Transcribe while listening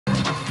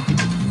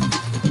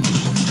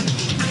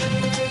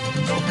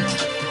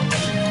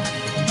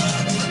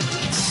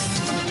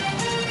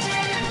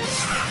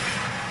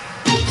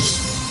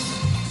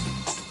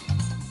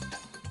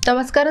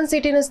నమస్కారం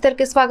city news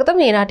కి స్వాగతం.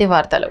 ఈనాటి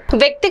వార్తలు.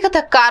 వ్యక్తిగత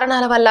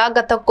కారణాల వల్ల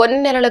గత కొన్ని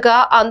నెలలుగా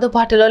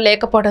అందుబాటులో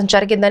లేకపోవడం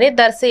జరిగిందని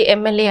దర్శి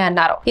ఎమ్మెల్యే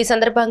అన్నారు. ఈ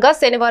సందర్భంగా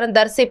శనివారం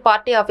దర్శి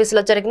పార్టీ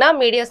ఆఫీసులో జరిగిన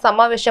మీడియా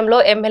సమావేశంలో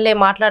ఎమ్మెల్యే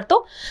మాట్లాడుతూ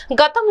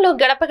గతంలో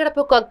గడప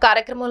గడప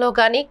కార్యక్రమంలో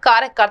గాని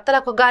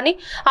కార్యకర్తలకు గాని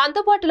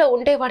అందుబాటులో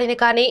ఉండేవాడిని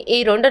కానీ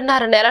ఈ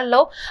 2.5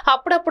 నెలల్లో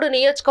అప్పుడప్పుడు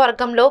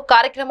నియోజకవర్గంలో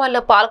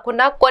కార్యక్రమాల్లో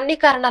పాల్గొన్న కొన్ని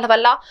కారణాల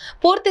వల్ల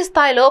పూర్తి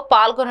స్థాయిలో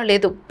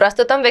పాల్గొనలేదు.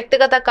 ప్రస్తుతం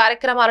వ్యక్తిగత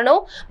కార్యక్రమాలను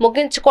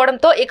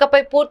ముగించుకోవడంతో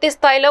ఇకపై పూర్తి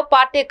స్థాయిలో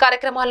పార్టీ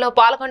కార్యక్రమాల్లో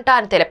పాల్గొంటా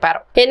అని తెలిపారు.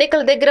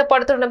 ఎన్నికల దగ్గర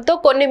పడుతుండటంతో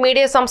కొన్ని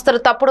మీడియా సంస్థలు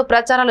తప్పుడు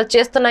ప్రచారాలు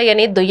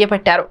చేస్తున్నాయని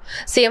దుయ్యబట్టారు.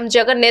 సీఎం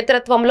జగన్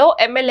నేతృత్వంలో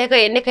ఎమ్మెల్యేగా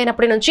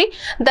ఎన్నికైనప్పటి నుంచి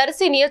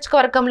దర్శి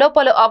నియోజకవర్గంలో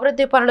పలు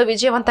అభివృద్ధి పనులు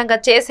విజయవంతంగా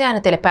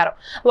చేశాయని తెలిపారు.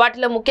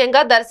 వాటిలో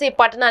ముఖ్యంగా దర్శి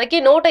పట్టణానికి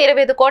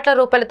 125 కోట్ల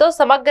రూపాయలతో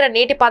సమగ్ర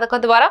నీటి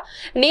పథకం ద్వారా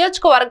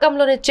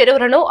నియోజకవర్గంలోని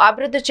చెరువులను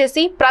అభివృద్ధి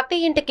చేసి ప్రతి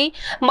ఇంటికి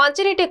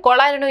మంచినీటి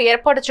కొళాయిలను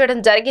ఏర్పాటు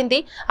చేయడం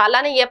జరిగింది.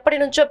 అలానే ఎప్పటి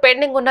నుంచో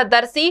పెండింగ్ ఉన్న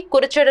దర్శి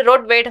కురిచేడు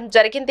రోడ్ వేయడం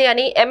జరిగింది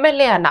అని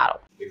ఎమ్మెల్యే అన్నారు.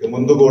 ఇక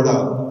ముందు కూడా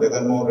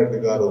జగన్మోహన్ రెడ్డి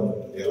గారు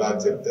ఎలా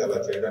చెప్తే అలా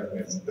చేయడానికి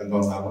నేను సిద్ధంగా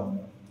ఉన్నాను.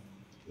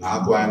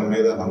 నాకు ఆయన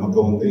మీద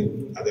నమ్మకం ఉంది,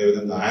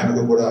 అదేవిధంగా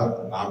ఆయనకు కూడా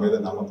నా మీద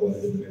నమ్మకం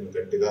ఉంది. నేను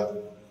గట్టిగా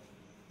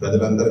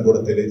ప్రజలందరికీ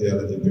కూడా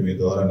తెలియజేయాలని చెప్పి మీ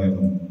ద్వారా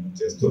నేను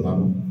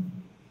చేస్తున్నాను.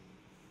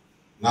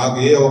 నాకు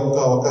ఏ ఒక్క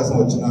అవకాశం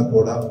వచ్చినా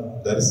కూడా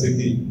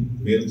దర్శికి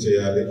మేలు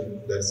చేయాలి,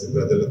 దర్శి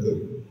ప్రజలకు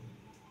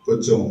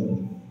కొంచెం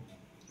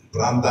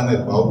ప్రాంతాన్ని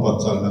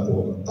బాగుపరచాలన్న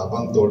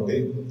తపంతో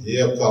ఏ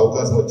ఒక్క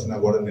అవకాశం వచ్చినా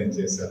కూడా నేను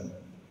చేశాను.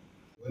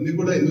 ఇవన్నీ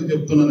కూడా ఎందుకు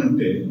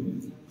చెప్తున్నానంటే,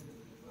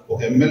 ఒక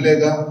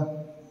ఎమ్మెల్యేగా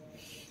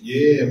ఏ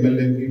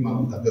ఎమ్మెల్యేకి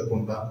మనం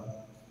తగ్గకుండా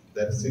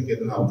దర్శికి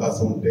ఏదైనా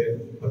అవకాశం ఉంటే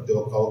ప్రతి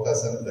ఒక్క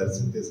అవకాశాన్ని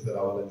దర్శికి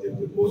తీసుకురావాలని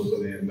చెప్పి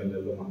కోరుకునే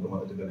ఎమ్మెల్యేలో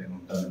మొట్టమొదటిగా నేను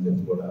ఉంటానని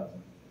చెప్పి కూడా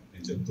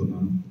నేను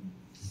చెప్తున్నాను.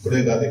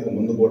 ఇప్పుడే కాదు, ఇక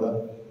ముందు కూడా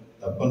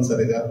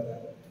తప్పనిసరిగా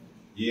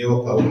ఏ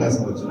ఒక్క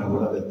అవకాశం వచ్చినా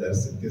కూడా అది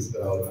దర్శికి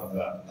తీసుకురావాలని ఒక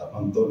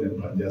తపంతో నేను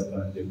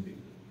పనిచేస్తానని చెప్పి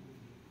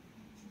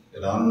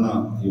రానున్న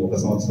ఈ 1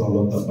 సంవత్సరంలో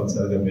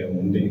తప్పనిసరిగా మేము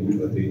ఉండి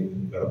ప్రతి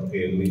గడపకి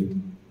వెళ్ళి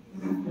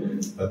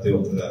ప్రతి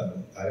ఒక్క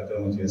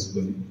కార్యక్రమం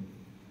చేసుకుని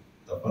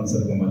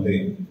తప్పనిసరిగా మళ్ళీ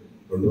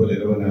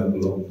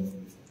 2024లో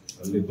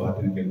మళ్ళీ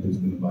పార్టీని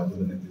గెలిపించుకునే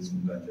బాధ్యత నేను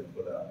తీసుకుంటానని చెప్పి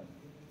కూడా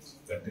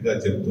గట్టిగా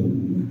చెప్తూ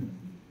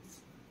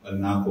మరి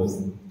నాకు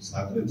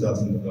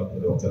సహకరించాల్సిందిగా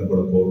ప్రతి ఒక్కరిని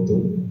కూడా కోరుతూ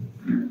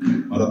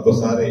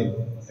మరొక్కసారి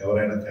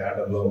ఎవరైనా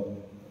క్యాడర్లో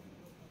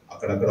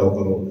అక్కడక్కడ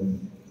ఒకరు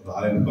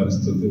రాలేని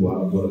పరిస్థితి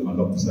వాళ్ళు కూడా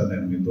మళ్ళొకసారి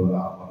నేను మీ ద్వారా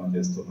ఆహ్వానం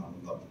చేస్తున్నాను.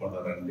 తప్పకుండా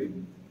రండి,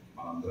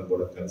 మనందరం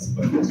కూడా కలిసి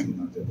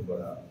పనిచేస్తుందని చెప్పి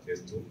కూడా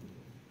చేస్తూ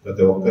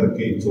ప్రతి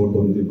ఒక్కరికి చోటు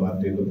ఉంది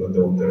పార్టీలో, ప్రతి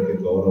ఒక్కరికి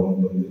గౌరవం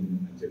ఉంటుంది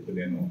అని చెప్పి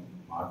నేను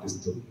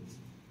మాటిస్తూ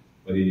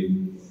మరి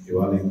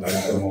ఇవాళ ఈ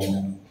కార్యక్రమం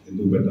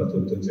ఎందుకు పెట్టాల్సి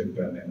వచ్చిందని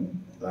చెప్పాను. నేను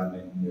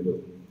దాన్ని మీరు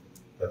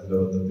ప్రజల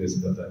వద్ద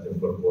తీసుకెళ్తారని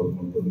చెప్పి కూడా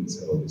కోరుకుంటూ నేను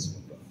సెలవు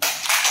తీసుకుంటాను.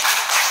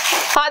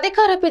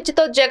 అధికార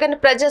పిచ్చితో జగన్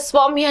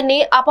ప్రజాస్వామ్యాన్ని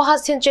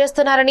అపహాస్యం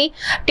చేస్తున్నారని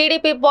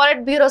టీడీపీ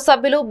పాలిట్ బ్యూరో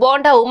సభ్యులు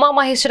బోండా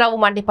ఉమామహేశ్వరరావు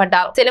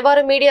మండిపడ్డారు.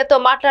 శనివారం మీడియాతో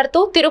మాట్లాడుతూ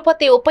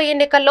తిరుపతి ఉప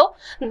ఎన్నికల్లో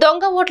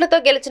దొంగ ఓట్లతో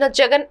గెలిచిన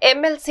జగన్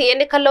ఎమ్మెల్సీ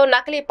ఎన్నికల్లో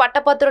నకిలీ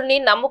పట్టభద్రుల్ని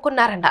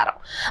నమ్ముకున్నారన్నారు.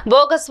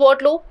 బోగస్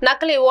ఓట్లు,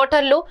 నకిలీ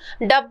ఓటర్లు,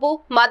 డబ్బు,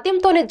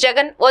 మద్యంతోనే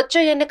జగన్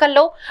వచ్చే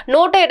ఎన్నికల్లో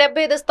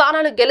 175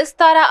 స్థానాలు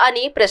గెలుస్తారా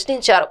అని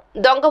ప్రశ్నించారు.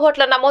 దొంగ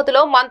ఓట్ల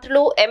నమోదులో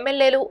మంత్రులు,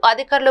 ఎమ్మెల్యేలు,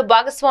 అధికారులు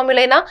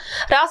భాగస్వాములైన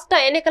రాష్ట్ర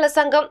ఎన్నికల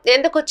సంఘం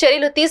ఎందుకు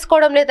చర్యలు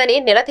తీసుకోవడం లేదని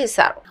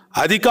నిలదీశారు.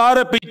 అధికార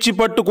పిచ్చి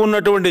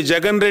పట్టుకున్నటువంటి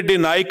జగన్ రెడ్డి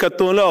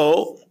నాయకత్వంలో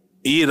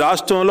ఈ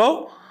రాష్ట్రంలో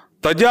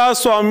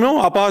ప్రజాస్వామ్యం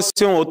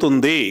అపహాస్యం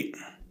అవుతుంది.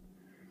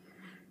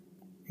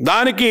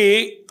 దానికి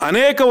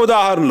అనేక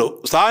ఉదాహరణలు.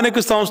 స్థానిక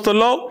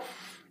సంస్థల్లో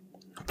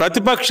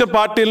ప్రతిపక్ష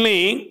పార్టీల్ని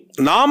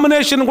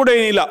నామినేషన్ కూడా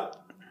ఇలా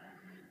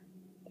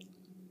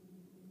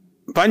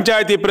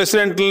పంచాయతీ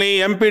ప్రెసిడెంట్లని,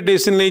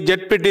 ఎంపీటీసీలని,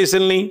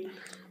 జెడ్పీటీసీలని,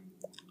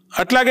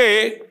 అట్లాగే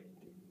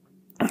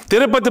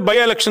తిరుపతి బై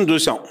ఎలక్షన్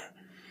చూసాం.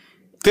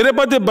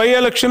 తిరుపతి బై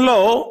ఎలక్షన్లో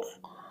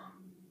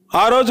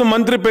ఆ రోజు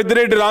మంత్రి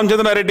పెద్దిరెడ్డి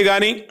రామచంద్రారెడ్డి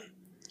కానీ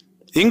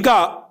ఇంకా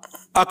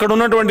అక్కడ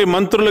ఉన్నటువంటి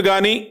మంత్రులు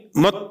కానీ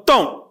మొత్తం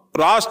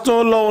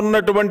రాష్ట్రంలో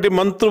ఉన్నటువంటి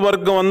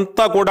మంత్రివర్గం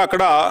అంతా కూడా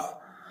అక్కడ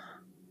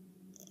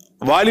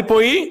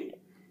వాలిపోయి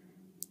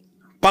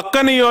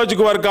పక్క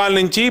నియోజకవర్గాల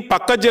నుంచి,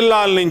 పక్క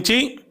జిల్లాల నుంచి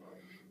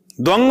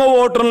దొంగ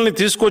ఓటర్లని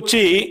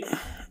తీసుకొచ్చి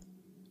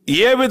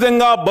ఏ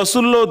విధంగా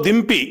బస్సుల్లో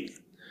దింపి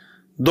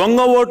దొంగ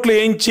ఓట్లు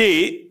వేయించి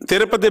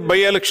తిరుపతి బై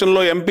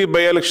ఎలక్షన్లో, ఎంపీ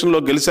బై ఎలక్షన్లో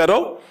గెలిచారో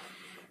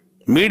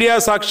మీడియా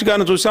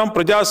సాక్షిగానే చూసాం.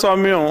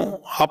 ప్రజాస్వామ్యం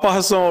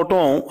అపహాస్యం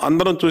అవటం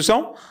అందరం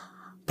చూసాం.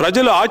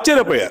 ప్రజలు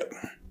ఆశ్చర్యపోయారు.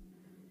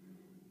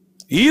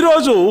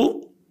 ఈరోజు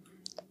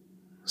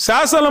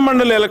శాసన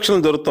మండలి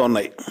ఎలక్షన్లు జరుగుతూ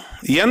ఉన్నాయి.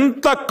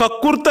 ఎంత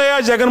కక్కుర్తయా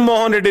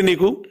జగన్మోహన్ రెడ్డి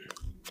నీకు!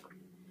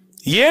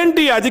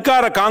 ఏంటి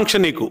అధికార కాంక్ష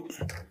నీకు?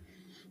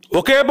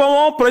 ఒకేమో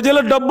ప్రజల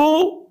డబ్బు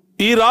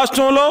ఈ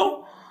రాష్ట్రంలో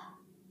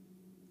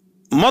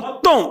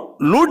మొత్తం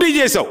లూటీ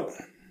చేశావు.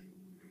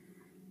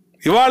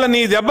 ఇవాళ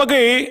నీ దెబ్బకి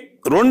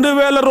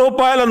 2000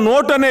 రూపాయల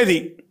నోట్ అనేది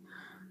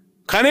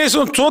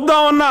కనీసం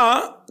చూద్దామన్నా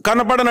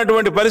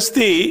కనపడనటువంటి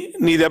పరిస్థితి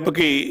నీ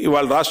దెబ్బకి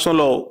ఇవాళ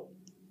రాష్ట్రంలో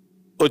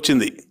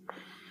వచ్చింది.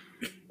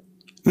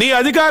 నీ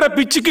అధికార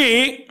పిచ్చికి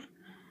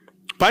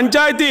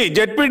panchayat,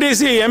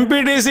 ZPTC,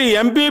 MPTC,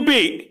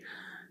 MPP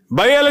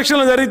by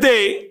ఎలక్షన్లు జరిగితే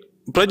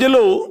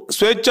ప్రజలు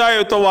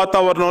స్వేచ్ఛాయుత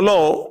వాతావరణంలో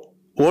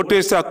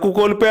ఓటేసే హక్కు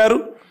కోల్పోయారు.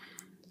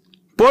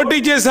 పోటీ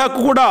చేసే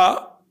హక్కు కూడా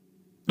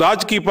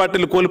రాజకీయ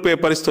పార్టీలు కోల్పోయే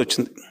పరిస్థితి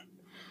వచ్చింది.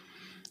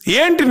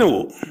 ఏంటి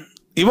నువ్వు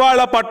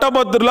ఇవాళ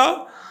పట్టభద్రుల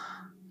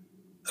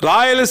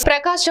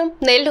ప్రకాశం,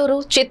 నెల్లూరు,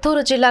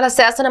 చిత్తూరు జిల్లాల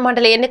శాసన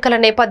మండలి ఎన్నికల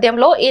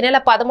నేపథ్యంలో ఈ నెల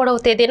 13వ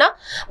తేదీన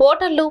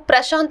ఓటర్లు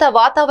ప్రశాంత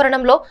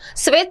వాతావరణంలో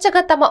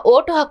స్వేచ్ఛగా తమ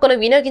ఓటు హక్కును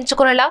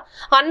వినియోగించుకునేలా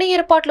అన్ని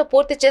ఏర్పాట్లు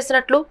పూర్తి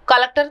చేసినట్లు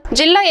కలెక్టర్,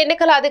 జిల్లా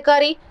ఎన్నికల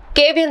అధికారి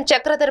కేవీఎన్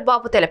చక్రధర్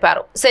బాబు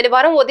తెలిపారు.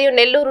 శనివారం ఉదయం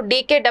నెల్లూరు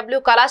డీకేడబ్ల్యూ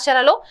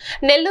కళాశాలలో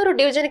నెల్లూరు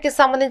డివిజన్ కి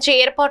సంబంధించి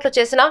ఏర్పాట్లు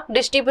చేసిన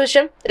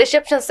డిస్ట్రిబ్యూషన్,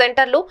 రిసెప్షన్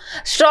సెంటర్లు,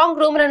 స్ట్రాంగ్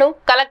రూమ్లను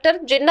కలెక్టర్,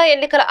 జిల్లా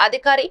ఎన్నికల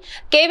అధికారి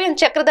కేవీఎన్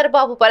చక్రధర్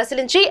బాబు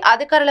పరిశీలించి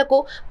అధికారులకు,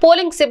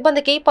 పోలింగ్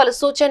సిబ్బందికి పలు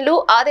సూచనలు,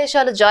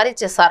 ఆదేశాలు జారీ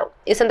చేశారు.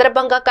 ఈ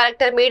సందర్భంగా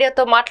కలెక్టర్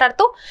మీడియాతో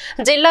మాట్లాడుతూ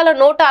జిల్లాలో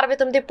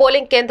 169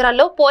 పోలింగ్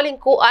కేంద్రాల్లో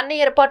పోలింగ్ కు అన్ని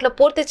ఏర్పాట్లు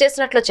పూర్తి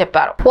చేసినట్లు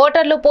చెప్పారు.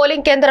 ఓటర్లు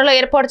పోలింగ్ కేంద్రంలో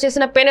ఏర్పాటు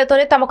చేసిన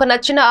పెన్నుతోనే తమకు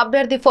నచ్చిన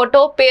అభ్యర్థి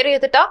ఫోటో, పేరు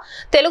ఎదుట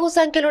తెలుగు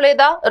సంఖ్యలు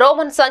లేదా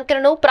రోమన్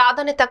సంఖ్యలను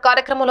ప్రాధాన్యత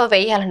కార్యక్రమంలో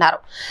వేయాలన్నారు.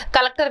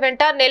 కలెక్టర్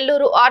వెంట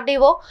నెల్లూరు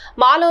ఆర్డీఓ,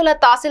 మాలోల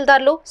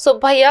తహసీల్దార్లు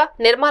సుబ్బయ్య,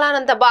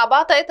 నిర్మలానంద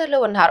బాబా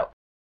తదితరులు ఉన్నారు.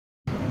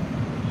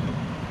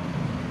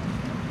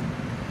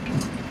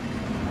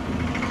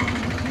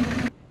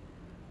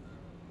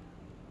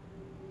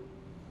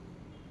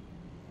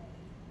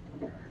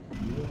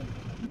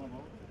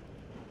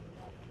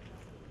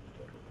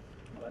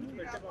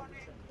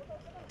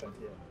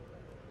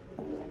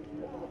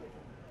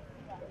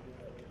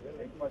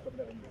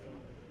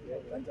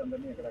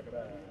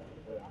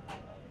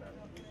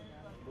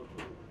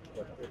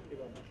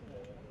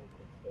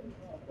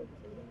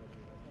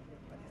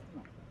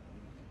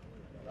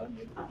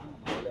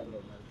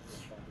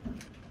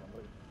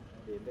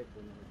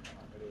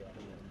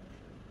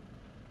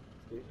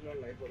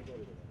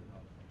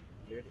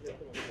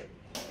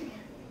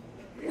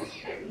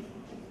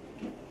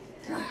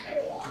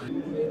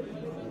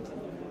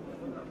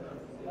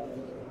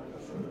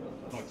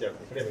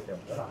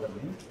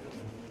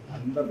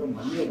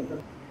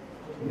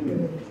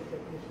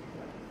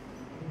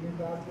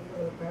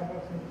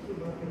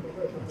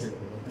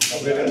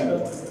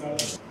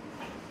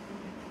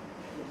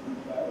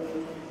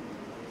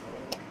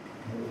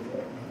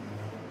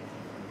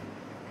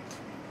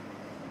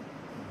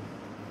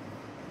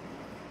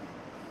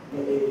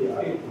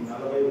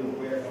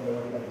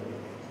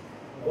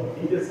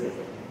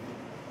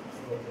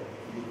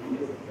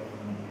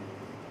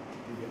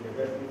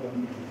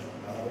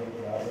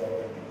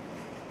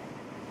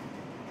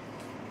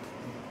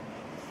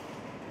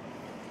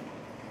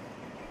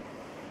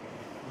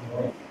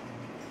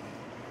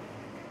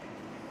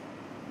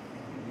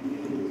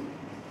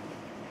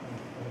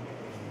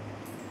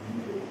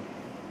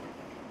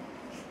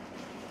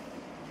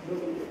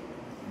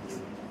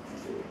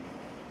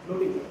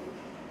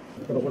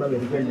 ఇక్కడ కూడా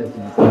వెరిఫై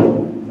చేస్తున్నాం.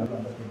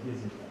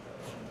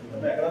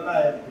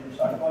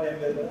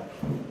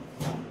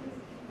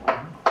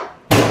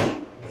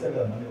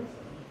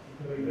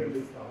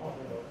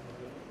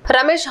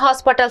 రమేష్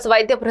హాస్పిటల్స్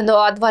వైద్య బృందం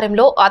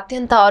ఆధ్వర్యంలో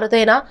అత్యంత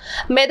అరుదైన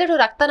మెదడు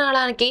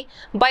రక్తనాళానికి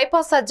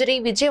బైపాస్ సర్జరీ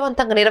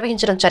విజయవంతంగా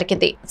నిర్వహించడం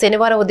జరిగింది.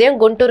 శనివారం ఉదయం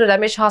గుంటూరు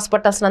రమేష్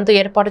హాస్పిటల్స్ నందు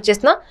ఏర్పాటు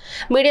చేసిన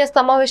మీడియా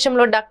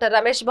సమావేశంలో డాక్టర్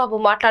రమేష్ బాబు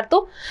మాట్లాడుతూ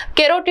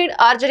కెరోటిడ్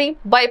ఆర్జరీ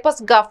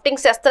బైపాస్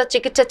గ్రాఫ్టింగ్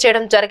శస్త్రచికిత్స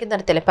చేయడం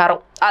జరిగిందని తెలిపారు.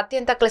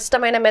 అత్యంత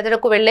క్లిష్టమైన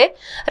మెదడుకు వెళ్లే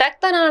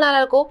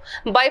రక్తనాళాలకు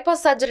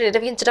బైపాస్ సర్జరీ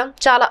నిర్వహించడం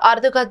చాలా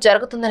అరుదుగా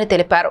జరుగుతుందని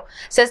తెలిపారు.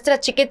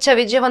 శస్త్రచికిత్స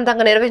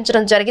విజయవంతంగా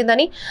నిర్వహించడం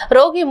జరిగిందని,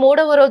 రోగి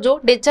 3వ రోజు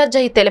డిశ్చార్జ్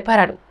అయ్యి తెలిపారు.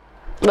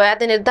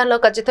 వ్యాధి నిర్ధారణలో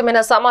ఖచ్చితమైన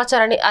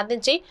సమాచారాన్ని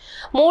అందించి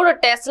 3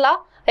 Tesla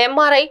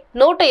MRI,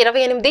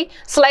 128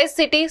 slice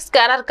city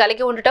scanner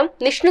కలిగి ఉండటం,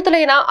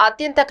 నిష్ణుతులైన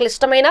అత్యంత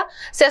క్లిష్టమైన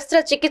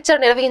శస్త్రచికిత్స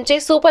నిర్వహించే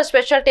సూపర్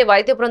స్పెషాలిటీ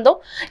వైద్య బృందం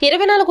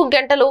 24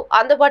 గంటలు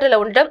అందుబాటులో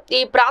ఉండటం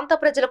ఈ ప్రాంత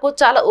ప్రజలకు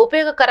చాలా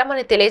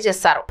ఉపయోగకరమని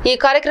తెలియజేశారు. ఈ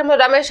కార్యక్రమంలో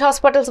రమేష్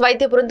హాస్పిటల్స్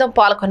వైద్య బృందం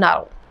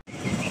పాల్గొన్నారు.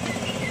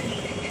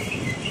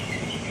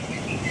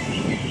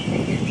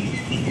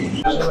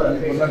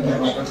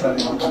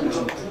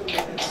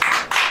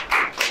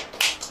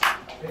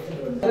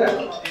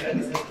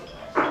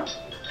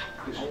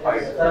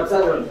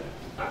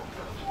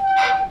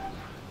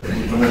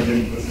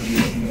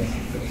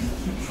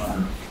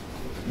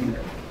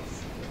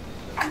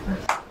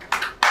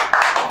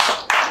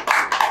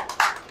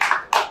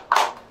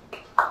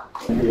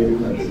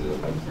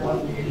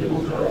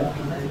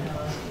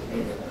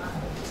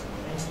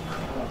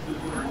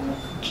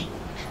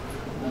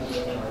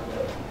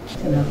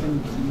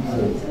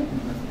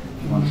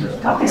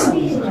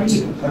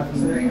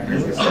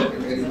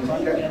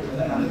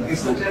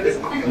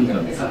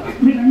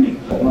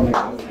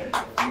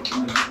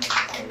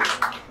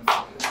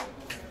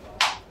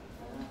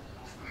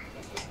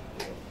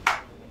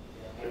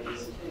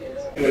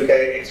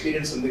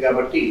 ఎక్స్పీరియన్స్ ఉంది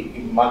కాబట్టి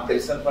మాకు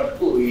తెలిసిన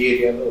మటుకు ఈ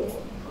ఏరియాలో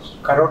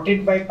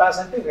కరోటిడ్ బైపాస్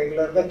అంటే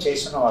రెగ్యులర్ గా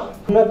చేసిన వాళ్ళు.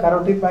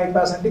 కరోటిడ్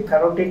బైపాస్ అంటే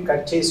కరోటిడ్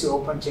కట్ చేసి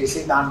ఓపెన్ చేసి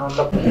దానివల్ల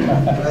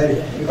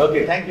ఓకే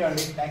థ్యాంక్ యూ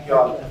అండి, thank you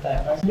all.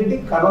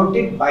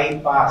 Carotid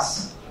bypass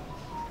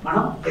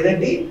మనం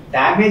ఏదండి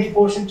డ్యామేజ్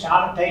పోర్షన్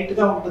చాలా టైట్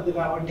గా ఉంటుంది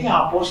కాబట్టి ఆ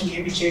పోర్షన్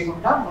ఏమి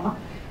చేయకుండా మనం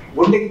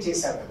గుండెకి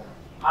చేశారు కదా,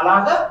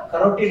 అలాగా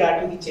కరోటిడ్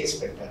ఆర్టరీకి చేసి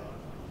పెట్టారు.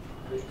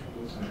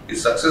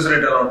 సక్సెస్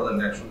రేట్ ఎలా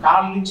ఉంటుందండి?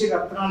 కాళ్ళ నుంచి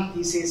రక్తనాలు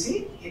తీసేసి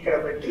ఇక్కడ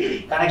పెట్టి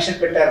కనెక్షన్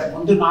పెట్టారు.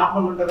 ముందు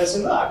నార్మల్ ఉండే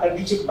వెసలు అక్కడి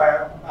నుంచి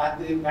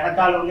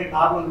వెనకాల ఉండే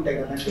నార్మల్ ఉంటాయి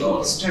కదండి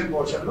డిస్టెంట్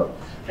పోర్షన్ లో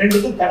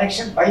రెండుకి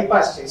కనెక్షన్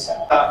బైపాస్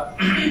చేశారు.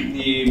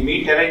 ఈ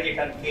మీట్ అరేంజ్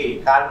చేయడానికి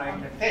కారణం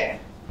ఏంటంటే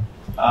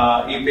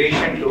ఈ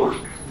పేషెంట్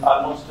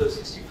ఆల్మోస్ట్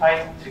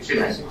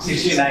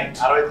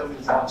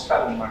 69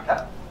 సంవత్సరాలు అనమాట.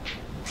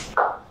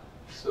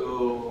 సో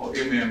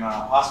మేము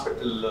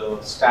హాస్పిటల్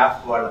స్టాఫ్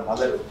వాళ్ళ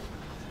మదరు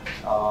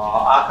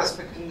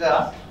ఆకస్మికంగా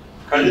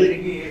కళ్ళు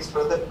తిరిగి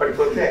స్పృహ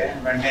పడిపోతే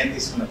వెంటనే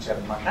తీసుకుని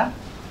వచ్చారనమాట.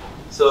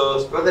 సో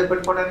స్పృహ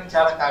పడిపోవడానికి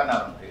చాలా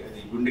కారణాలు ఉంటాయి. అది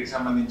గుండెకి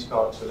సంబంధించి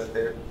కావచ్చు,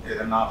 లేకపోతే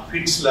ఏదైనా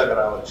ఫిట్స్ లాగా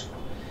రావచ్చు.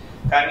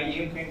 కానీ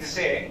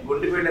ఏంటంటే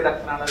గుండెకి వెళ్ళే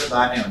రక్తనాళాలు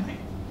బాగానే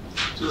ఉన్నాయి.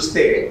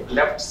 చూస్తే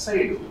లెఫ్ట్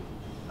సైడ్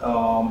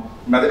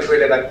మెదడుకు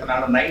వెళ్ళే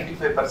రక్తనాళం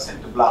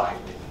 95% బ్లాక్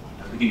అయిపోయింది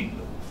అనమాట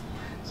బిగినింగ్లో.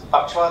 సో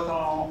పక్షవాతం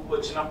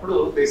వచ్చినప్పుడు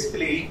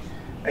బేసికలీ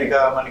ఇక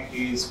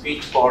మనకి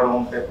స్పీచ్ పోవడం,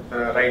 లేకపోతే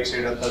రైట్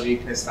సైడ్ అంతా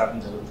వీక్నెస్ రావడం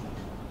జరుగుతుంది.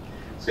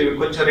 సో ఇవి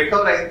కొంచెం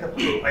రికవర్ అయిన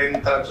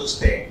తర్వాత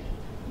చూస్తే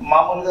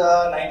మామూలుగా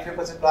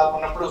 95% బ్లాక్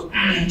ఉన్నప్పుడు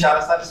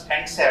చాలాసార్లు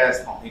స్టెంట్స్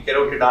వేస్తాం, ఈ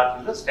కెరోటిడ్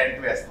ఆర్టరీలో స్టెంట్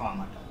వేస్తాం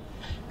అనమాట.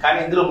 కానీ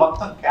ఇందులో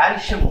మొత్తం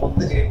కాల్షియం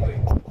ముందు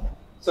చేరిపోయింది.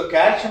 సో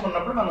కాల్షియం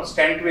ఉన్నప్పుడు మనం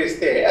స్టెంట్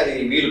వేస్తే అది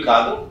వీలు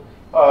కాదు,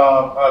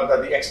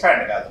 అది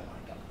ఎక్స్పాండ్ కాదు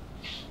అనమాట.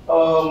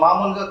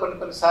 మామూలుగా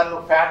కొన్నిసార్లు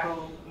ఫ్యాట్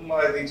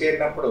అది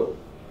చేరినప్పుడు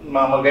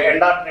మామూలుగా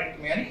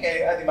ఎండార్టనెక్టమీ అని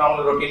అది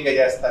మామూలు రొటీన్గా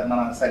చేస్తారు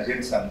మన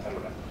సర్జన్స్ అంతా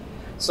కూడా.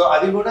 సో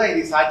అది కూడా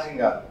ఇది సాధ్యం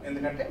కాదు,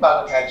 ఎందుకంటే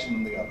బాగా కాల్షియం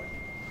ఉంది కాబట్టి.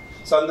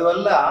 సో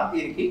అందువల్ల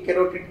దీనికి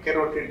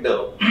కెరోటిడ్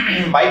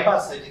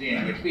బైపాస్ సర్జరీ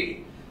అని చెప్పి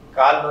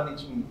కాల్లో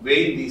నుంచి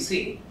వెయిన్ తీసి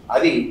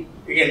అది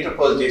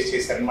ఇంటర్పోజ్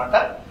చేశారనమాట.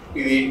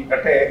 ఇది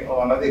అంటే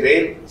అన్నది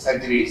రేర్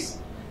సర్జరీస్.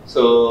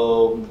 సో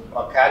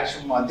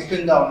కాల్షియం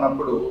అధికంగా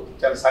ఉన్నప్పుడు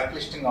చాలా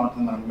సంక్లిష్టంగా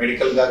ఉంటుంది, మనం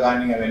మెడికల్గా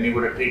కానీ అవన్నీ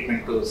కూడా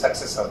ట్రీట్మెంట్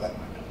సక్సెస్ అవుతుంది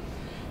అనమాట.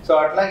 సో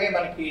అట్లాగే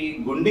మనకి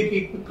గుండెకి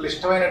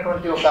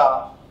క్లిష్టమైనటువంటి ఒక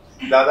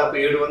దాదాపు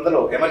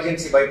 700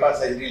 ఎమర్జెన్సీ బైపాస్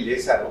సర్జరీలు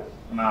చేశారు.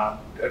 మన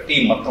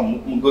టీం మొత్తం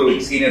 3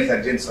 సీనియర్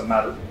సర్జన్స్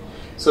ఉన్నారు.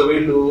 సో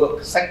వీళ్ళు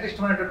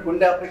సంక్లిష్టమైనటువంటి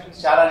గుండె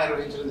ఆపరేషన్స్ చాలా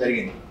నిర్వహించడం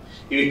జరిగింది.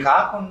 ఇవి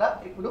కాకుండా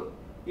ఇప్పుడు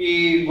ఈ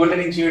గుండె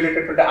నుంచి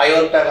వెళ్ళేటటువంటి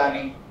అయోర్టా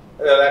కానీ,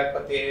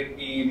 లేకపోతే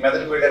ఈ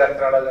మెదడుకు వెళ్ళే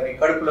రక్తనాళాలు కానీ,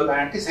 కడుపులో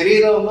కానీ, అంటే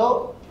శరీరంలో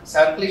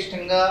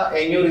సంక్లిష్టంగా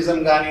ఎన్యూరిజం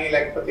కానీ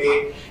లేకపోతే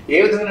ఏ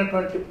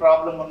విధమైనటువంటి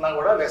ప్రాబ్లం ఉన్నా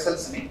కూడా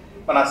వెసల్స్ని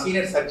మన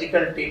senior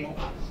surgical team,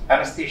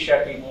 anaesthesia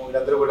team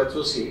వీళ్ళందరూ కూడా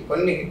చూసి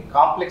కొన్ని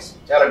కాంప్లెక్స్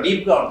చాలా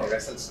డీప్గా ఉంటాయి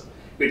వెసల్స్,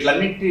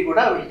 వీటిలన్నింటినీ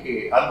కూడా వీళ్ళకి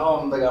అనుభవం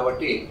ఉంది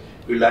కాబట్టి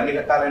వీళ్ళు అన్ని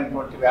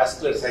రకాలైనటువంటి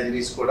వాస్కులర్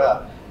సర్జరీస్ కూడా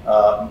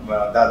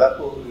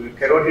దాదాపు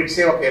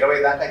కెరోటిడ్సే ఒక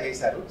 20 దాకా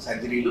చేశారు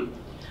సర్జరీలు.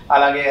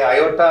 అలాగే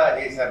అయోటా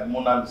చేశారు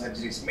 3-4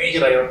 surgeries,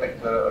 major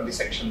aortic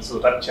dissections,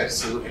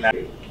 ruptures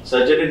ఇలాంటి.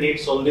 Surgery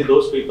needs only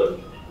those people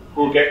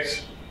who gets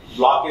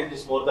blockage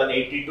is more than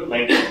 80 to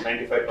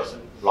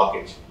 95%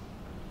 blockage.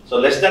 So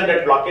less than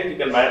that blockage you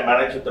can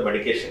manage with the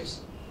medications,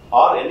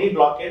 or any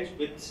blockage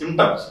with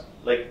symptoms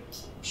like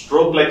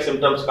stroke-like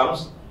symptoms comes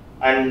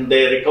and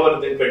they recover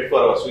within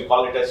 24 hours. We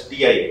call it as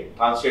TIA,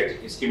 transient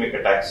ischemic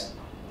attacks.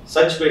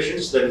 Such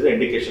patients, there is an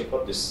indication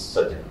for this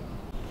surgery.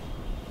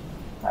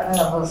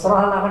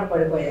 సృహలాగా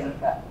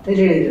పడిపోయారంట,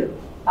 తెలియదు.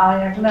 ఆ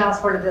వెంటనే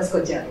hospital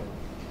తీసుకొచ్చారు.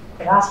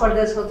 Hospital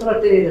తీసుకొచ్చిన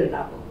తెలియదు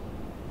నాకు,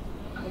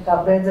 ఇంకా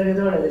అప్పుడు ఏం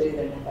జరిగిందో కూడా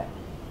తెలియదండి. ఇంకా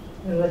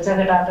మీరు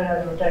వచ్చాక డాక్టర్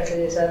గారు ఎట్లా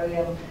చేశారు,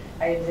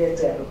 ఐదు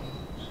చేశారు,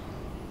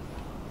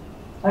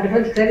 వాటి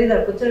గురించి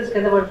తెలియదు. కూర్చొని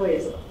కింద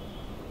పడిపోయేసారు,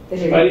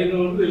 తెలియదు.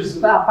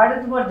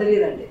 పడింది కూడా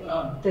తెలియదండి,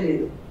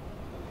 తెలియదు.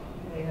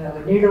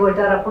 నీళ్ళు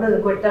కొట్టారు, అప్పుడు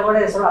కొట్టా కూడా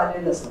అసలు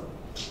తెలియదు అసలు.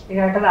 ఇక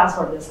వెంటనే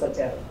హాస్పిటల్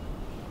తీసుకొచ్చారు.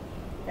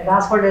 ఇక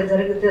హాస్పిటల్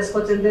జరిగి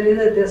తీసుకొచ్చింది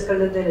తెలియదు,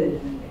 తీసుకెళ్ళేది తెలియదు,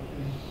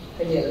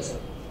 తెలియదు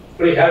అసలు.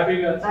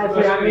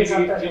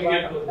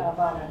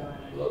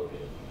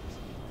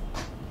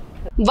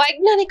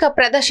 వైజ్ఞానిక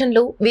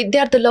ప్రదర్శనలు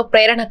విద్యార్థుల్లో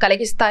ప్రేరణ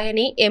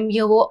కలిగిస్తాయని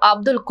ఎంఈఓ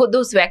అబ్దుల్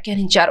ఖుద్దూస్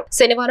వ్యాఖ్యానించారు.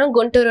 శనివారం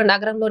గుంటూరు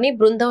నగరంలోని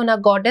బృందావన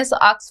గార్డెన్స్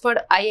ఆక్స్ఫర్డ్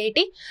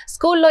ఐఐటి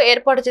స్కూల్లో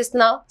ఏర్పాటు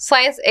చేసిన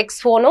సైన్స్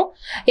ఎక్స్పోను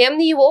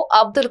ఎంఈఓ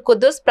అబ్దుల్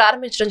ఖుద్దూస్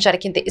ప్రారంభించడం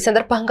జరిగింది. ఈ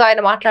సందర్భంగా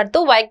ఆయన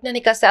మాట్లాడుతూ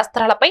వైజ్ఞానిక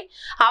శాస్త్రాలపై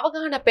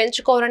అవగాహన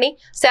పెంచుకోవాలని,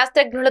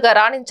 శాస్త్రజ్ఞులుగా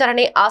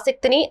రాణించాలనే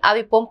ఆసక్తిని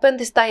అవి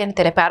పెంపొందిస్తాయని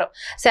తెలిపారు.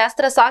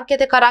 శాస్త్ర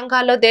సాంకేతిక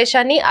రంగాల్లో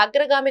దేశాన్ని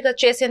అగ్రగామిగా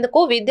చేసేందుకు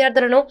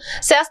విద్యార్థులను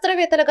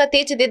శాస్త్రవేత్తలుగా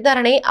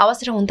తీర్చిదిద్దాలని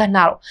అవసరం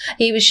ఉందన్నారు.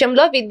 ఈ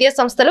విషయంలో విద్యా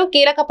సంస్థలు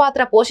కీలక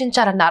పాత్ర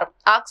పోషించాలన్నారు.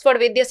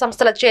 ఆక్స్ఫర్డ్ విద్యా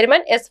సంస్థల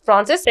చైర్మన్ ఎస్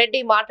ఫ్రాన్సిస్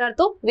రెడ్డి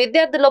మాట్లాడుతూ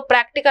విద్యార్థుల్లో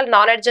ప్రాక్టికల్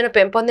నాలెడ్జ్ ను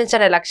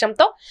పెంపొందించే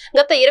లక్ష్యంతో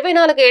గత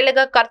 24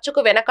 ఏళ్లుగా ఖర్చుకు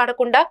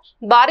వెనకాడకుండా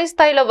భారీ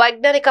స్థాయిలో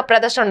వైజ్ఞానిక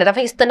ప్రదర్శన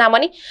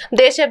నిర్వహిస్తున్నామని,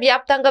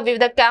 దేశవ్యాప్తంగా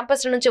వివిధ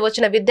క్యాంపస్ల నుంచి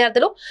వచ్చిన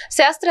విద్యార్థులు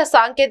శాస్త్ర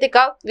సాంకేతిక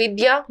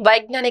విద్య,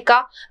 వైజ్ఞానిక,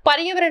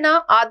 పర్యావరణ,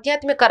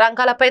 ఆధ్యాత్మిక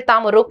రంగాలపై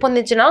తాము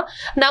రూపొందించిన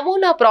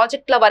నమూనా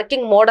ప్రాజెక్టుల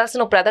వర్కింగ్ మోడల్స్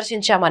ను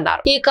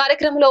ప్రదర్శించామన్నారు. ఈ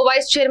కార్యక్రమంలో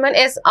vice chairman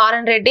S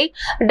Anand Reddy,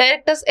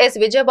 directors yes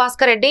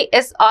Vijayabhaskar Reddy,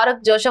 yes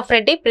ఆర్ఎక్ Joseph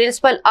Reddy,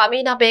 principal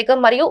Amina Begum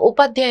మరియు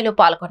ఉపాధ్యాయులు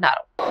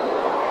పాల్గొన్నారు.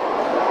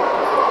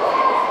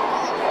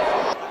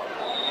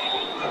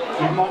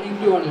 Good morning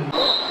to all.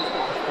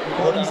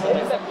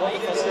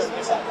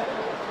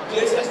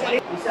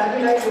 The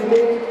satellite will be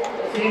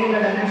same in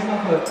the dimension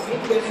of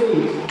each vessel.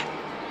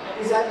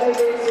 The satellite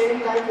will be same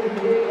type of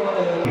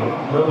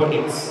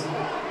robotics.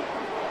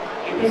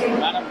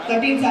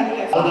 13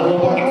 satellites. All the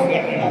robotics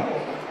get rid of.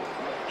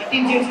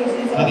 13 Jesus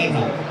is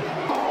Adina.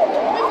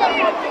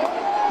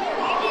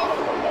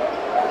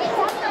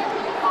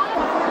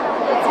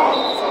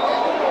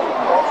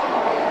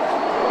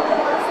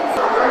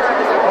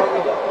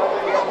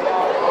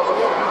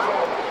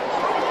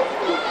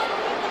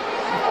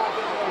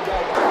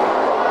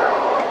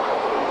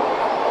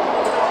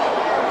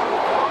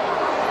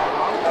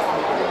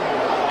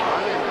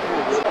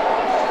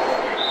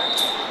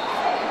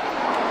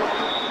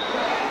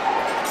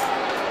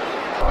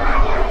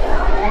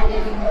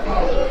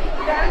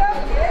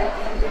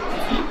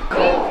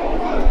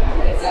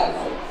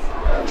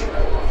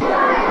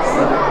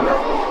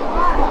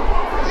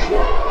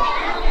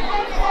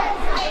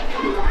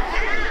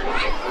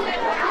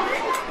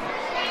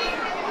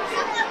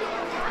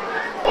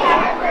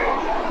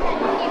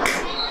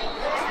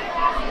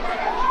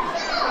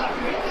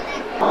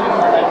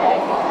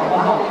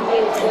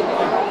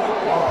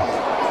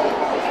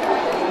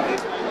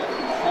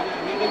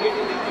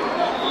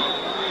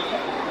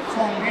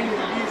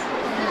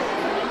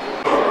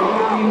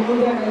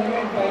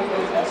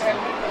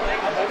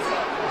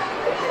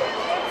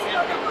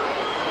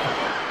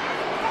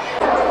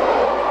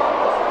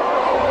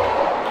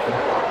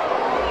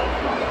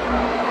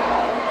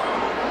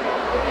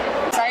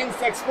 Science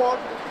Expo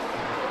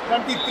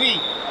 23.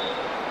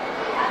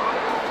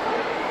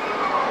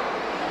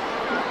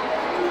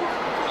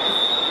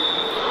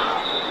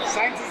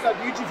 Science is a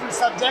beautiful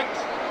subject.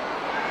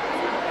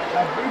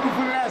 The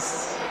beautifulness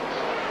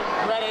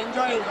we are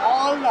enjoying,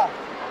 all the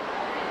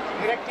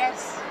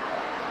directors,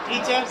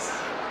 teachers,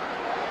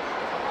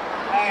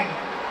 and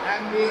I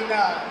am being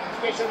the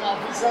education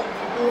officer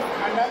Guntur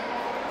Mandal.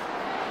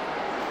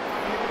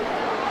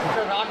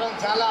 ఇక్కడ రావడం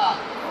చాలా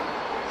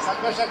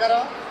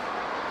సంతోషకరం.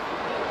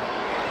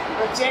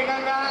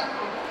 ప్రత్యేకంగా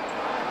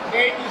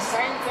నేటి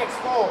science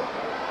expo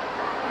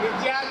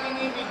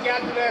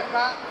విద్యార్థుల యొక్క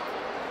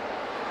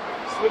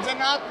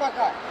సృజనాత్మక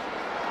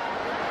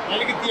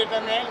వెలికి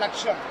తీయటమే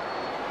లక్ష్యం.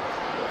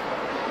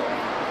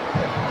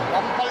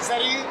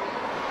 కంపల్సరీ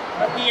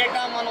ప్రతి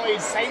ఏటా మనం ఈ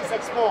సైన్స్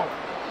ఎక్స్పో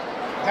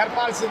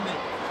జరపాల్సింది.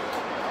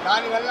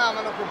 దానివల్ల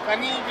మనకు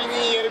కని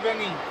విని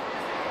ఎరుగని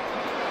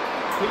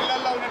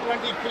పిల్లల్లో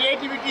ఉన్నటువంటి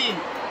క్రియేటివిటీ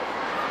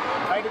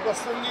బయటకు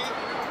వస్తుంది.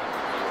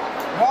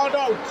 నో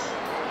డౌట్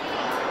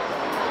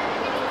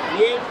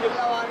ఏ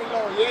పిల్లవాడిలో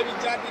ఏ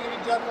విద్యార్థిలో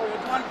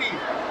ఎటువంటి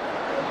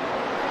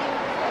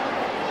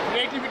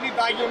క్రియేటివిటీ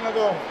దాగి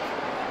ఉన్నదో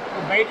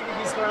బయటికి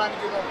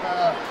తీసుకోవడానికి ఒక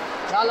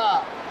చాలా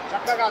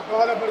చక్కగా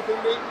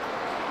దోహదపడుతుంది.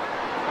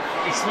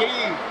 It's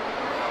very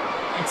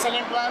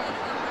excellent one.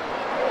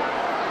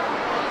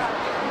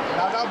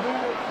 దాదాపు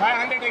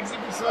 500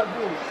 ఎగ్జిబిట్స్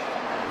వరకు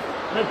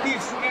ప్రతి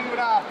స్టూడెంట్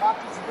కూడా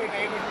పార్టిసిపేట్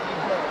అయ్యేటట్టు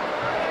దీంట్లో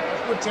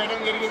ఎక్కువ చేయడం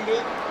జరిగింది.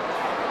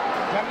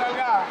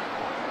 జనరల్గా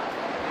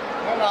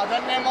నేను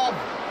అదన్నేమో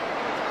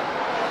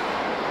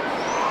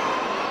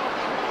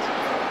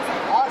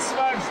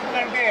ఆక్స్ఫర్డ్ స్కూల్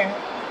అంటే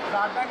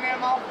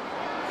అదన్నేమో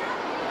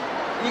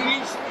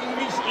English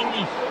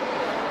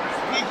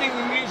speaking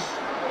English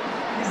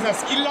is the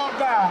skill of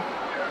the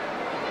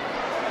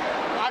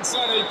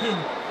Oxford I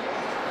think.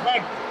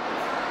 But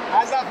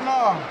as of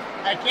no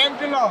I came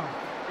to know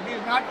it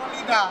is not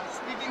only the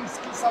speaking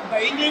skills of the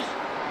English,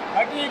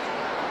 but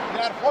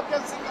they are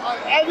focusing on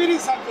every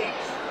subject.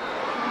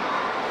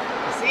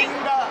 Seeing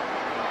the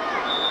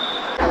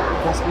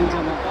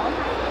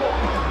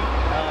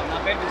నా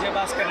పేరు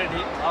Vijayabhaskar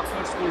Reddy,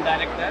 Oxford school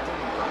director.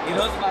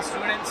 ఈరోజు మా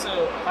students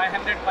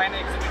 500 పైన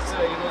exhibits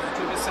ఈరోజు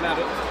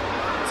చూపిస్తున్నారు.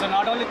 So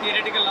not only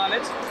theoretical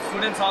knowledge,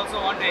 students also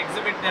want to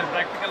exhibit there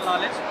practical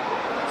knowledge.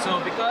 So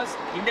because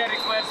India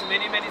requires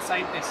many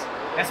scientists,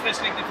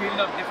 especially in the field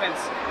of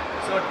defense.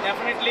 So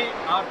definitely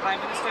our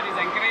Prime Minister is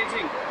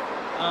encouraging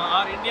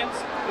our Indians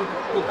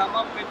to come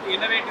up with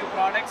innovative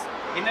products,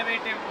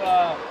 innovative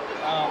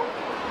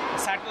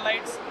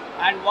satellites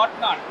and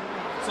whatnot.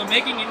 So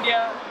making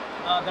India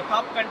the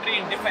top country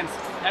in defense.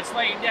 That's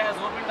why India has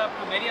opened up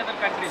to many other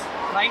countries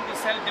trying to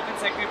sell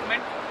defense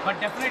equipment. But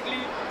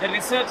definitely the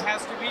research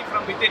has to be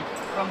from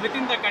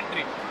within the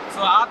country.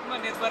 So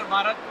Atmanirbhar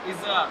Bharat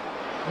is a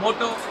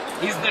motto,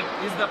 is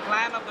the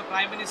plan of the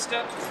Prime Minister.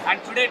 And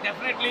today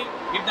definitely,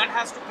 if that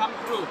has to come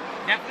true,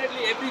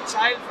 definitely every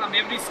child from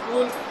every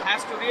school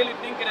has to really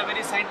think in a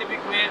very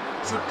scientific way,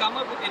 should come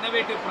up with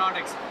innovative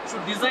products,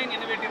 should design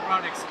innovative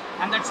products,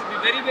 and that should be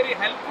very, very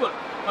helpful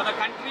for the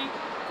country,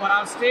 for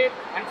our state,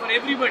 and for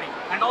everybody,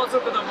 and also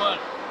to the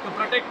world, to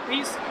protect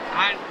peace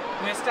and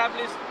to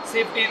establish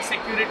safety and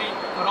security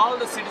for all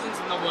the citizens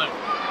in the world.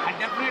 And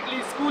definitely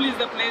school is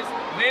the place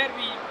where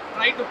we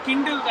try to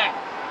kindle that.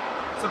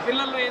 So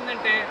పిల్లల్లో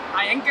ఏంటంటే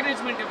ఆ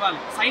encouragement ఇవ్వాలి,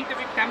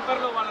 scientific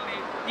టెంపర్లో వాళ్ళని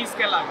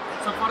తీసుకెళ్ళాలి.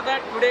 So for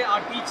that today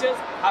our teachers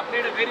have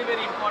played a very,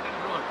 very important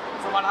role.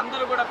 So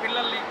వాళ్ళందరూ కూడా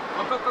పిల్లల్ని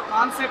ఒక్కొక్క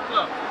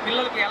కాన్సెప్ట్లో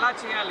పిల్లలకి ఎలా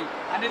చేయాలి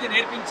అనేది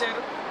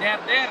నేర్పించారు. They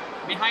are there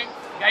behind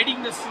guiding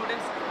the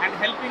students and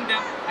helping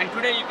them, and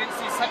today you can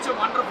see such a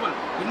wonderful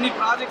inni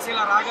projects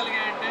ila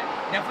ragaliyante.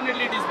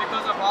 Definitely it is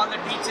because of all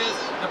the teachers,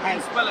 the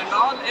principal, and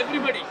all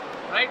everybody,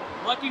 right,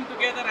 working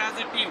together as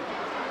a team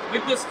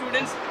with the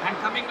students and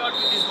coming out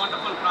with these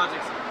wonderful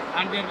projects.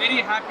 And we are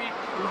very happy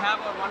to have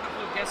our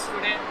wonderful guests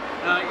today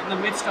in the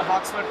midst of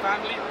Oxford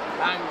family,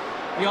 and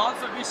we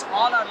also wish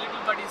all our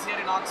little buddies here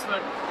in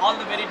Oxford all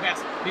the very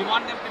best. We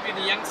want them to be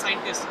the young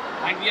scientists,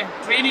 and we are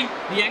training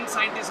the young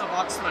scientists of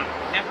Oxford.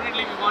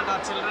 Definitely we want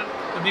our children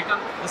to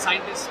become the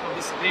scientists of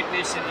this great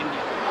nation,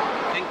 India.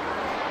 Thank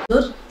you.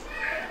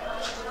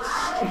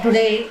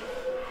 Today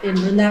in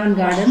Vrindavan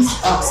Gardens,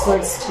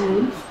 Oxford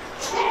School,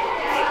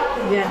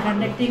 we are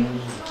conducting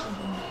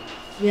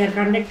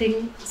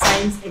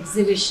science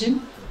exhibition.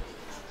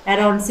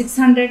 Around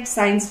 600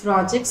 science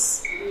projects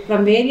from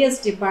various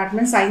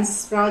departments, science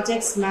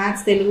projects,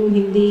 maths, Telugu,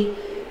 Hindi,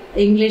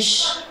 English,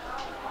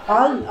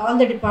 all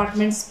the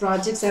departments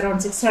projects, around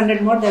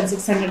 600, more than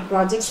 600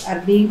 projects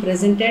are being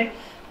presented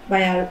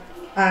by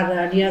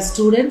our dear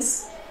students.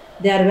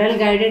 They are well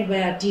guided by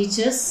our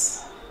teachers,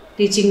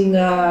 teaching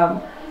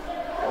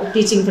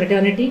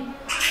fraternity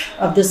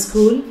of the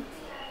school.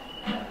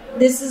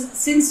 This is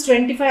since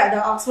 25,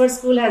 the Oxford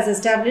School has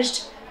established.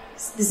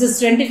 This is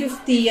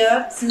 25th year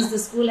since the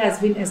school has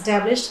been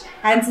established,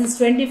 and since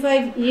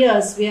 25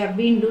 years we have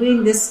been doing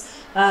this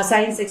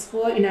science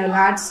expo in a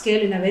large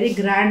scale, in a very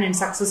grand and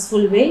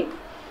successful way.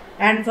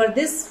 And for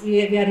this we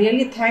are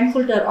really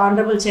thankful to our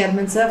Honorable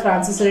Chairman Sir,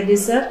 Francis Reddy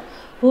Sir,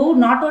 who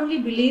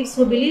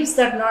believes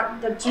that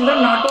the children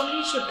not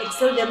only should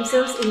excel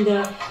themselves in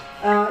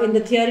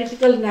the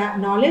theoretical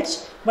knowledge,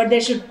 but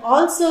they should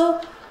also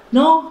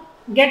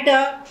get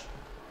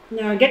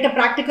a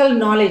practical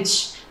knowledge.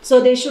 So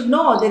they should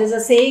know, there is a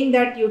saying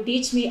that you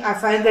teach me, I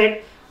find that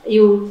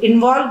you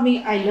involve me,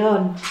 I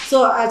learn. So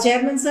our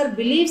Chairman Sir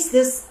believes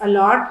this a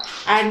lot,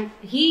 and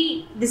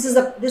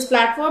this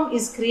platform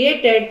is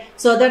created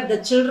so that the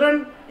children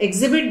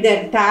exhibit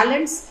their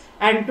talents,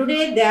 and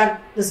today they are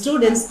the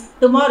students,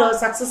 tomorrow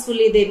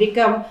successfully they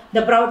become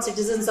the proud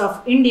citizens of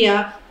India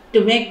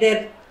to make their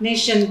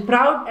nation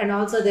proud and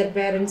also their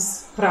parents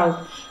proud.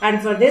 And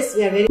for this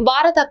we are very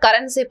భారత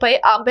కరెన్సీపై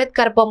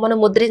అంబేద్కర్ బొమ్మను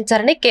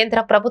ముద్రించారని కేంద్ర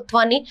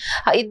ప్రభుత్వాన్ని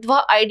ఇద్వా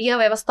idea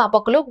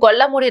వ్యవస్థాపకులు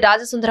గొల్లమూడి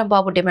రాజసుందరం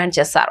బాబు demand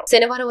చేశారు.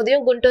 శనివారం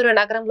ఉదయం గుంటూరు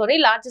నగరంలోని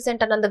large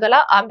centre నందుగల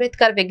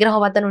Ambedkar విగ్రహం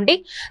వద్ద నుండి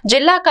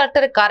జిల్లా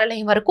కలెక్టర్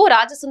కార్యాలయం వరకు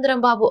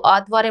రాజసుందరం బాబు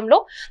ఆధ్వర్యంలో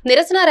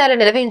నిరసన ర్యాలీ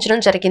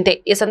నిర్వహించడం జరిగింది.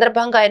 ఈ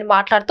సందర్భంగా ఆయన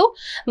మాట్లాడుతూ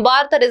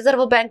భారత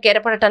రిజర్వ్ బ్యాంక్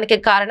ఏర్పడటానికి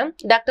కారణం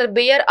డాక్టర్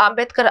బిఆర్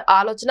అంబేద్కర్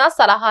ఆలోచన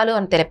సలహాలు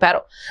అని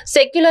తెలిపారు.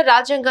 సెక్యులర్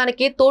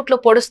రాజ్యాంగానికి తూట్లు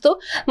పొడుస్తూ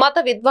మత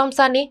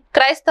విధ్వంసాన్ని,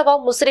 క్రైస్తవ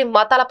ముస్లిం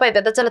మతాలపై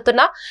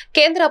వెదజల్లుతున్న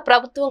కేంద్ర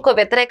ప్రభుత్వంకు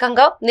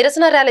వ్యతిరేకంగా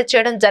నిరసన ర్యాలీ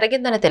చేయడం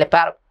జరిగిందని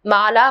తెలిపారు.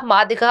 మాల,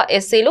 మాదిగ,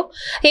 ఎస్సీలు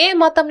ఏ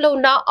మతంలో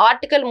ఉన్న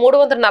ఆర్టికల్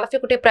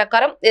 341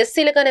 ప్రకారం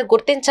ఎస్సీలుగానే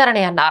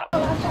గుర్తించారని అన్నారు.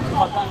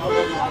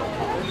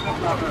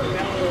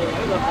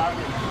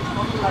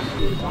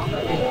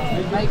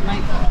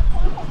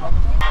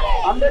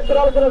 అంబేద్కర్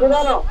ఆలోచన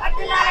విధానం,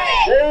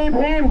 జై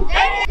భీమ్,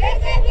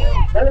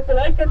 దళితుల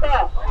ఐక్యత,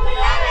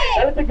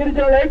 దళిత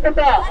గిరిజనుల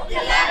ఐక్యత,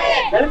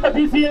 దళిత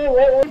బీసీఏ,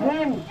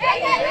 భీమ్,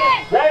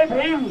 జై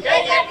భీమ్,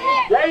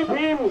 జై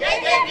భీమ్.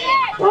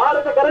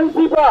 భారత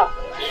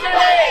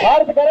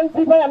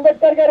కరెన్సీపై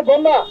అంబేద్కర్ గారి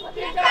బొమ్మ,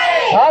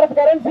 భారత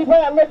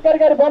కరెన్సీపై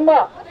అంబేద్కర్ గారి బొమ్మ,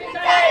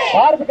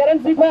 భారత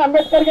కరెన్సీపై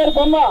అంబేద్కర్ గారి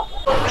బొమ్మ.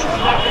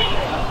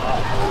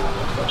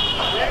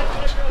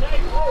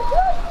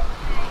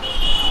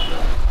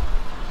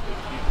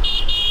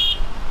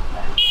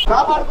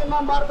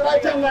 కాపాడుకుందాం భారత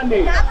రాజ్యాంగాన్ని.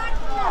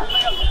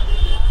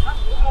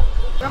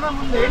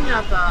 ముందు ఏం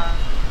చేస్తా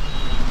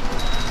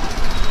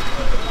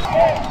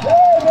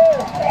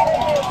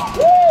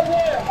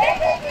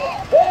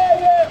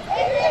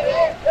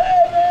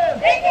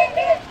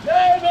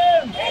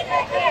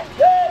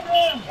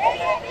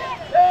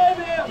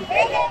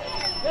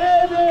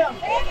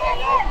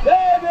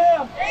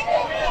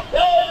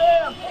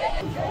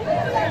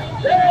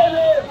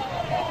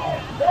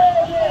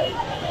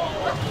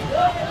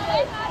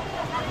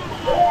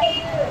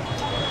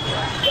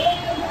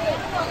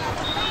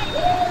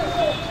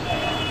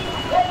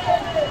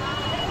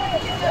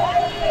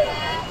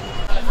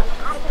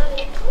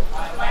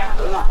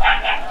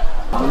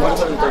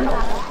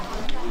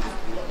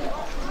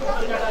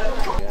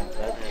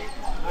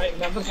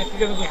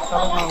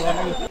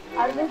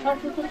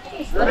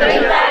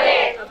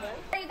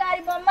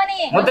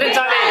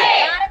ముద్రించాలి.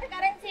 భారత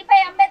కరెన్సీపై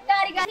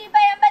అంబేద్కర్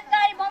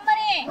గారి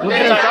బొమ్మని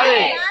ముద్రించాలి.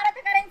 భారత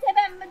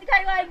కరెన్సీపై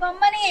అంబేద్కర్ గారి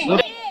బొమ్మని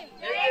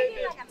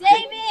జై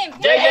భీమ్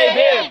జై జై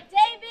భీమ్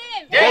జై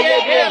భీమ్ జై జై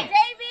భీమ్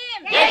జై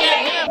భీమ్ జై జై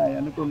భీమ్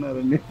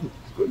అనుకున్నారండి.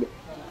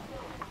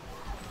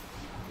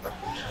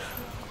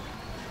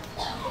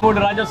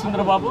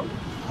 రాజసుందరబాబు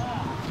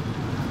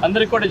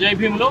అందరికి కూడా జై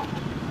భీములు.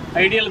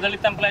 Ideal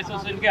Dalit employee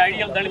అసోసియేషన్కి,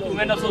 ideal Dalit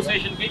women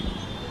అసోసియేషన్కి,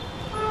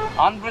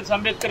 Andhra Pradesh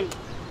Ambedkar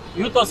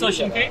youth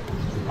అసోసియేషన్కి,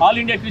 all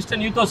India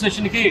Christian youth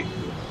అసోసియేషన్కి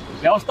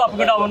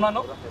వ్యవస్థాపకుడిగా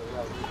ఉన్నాను.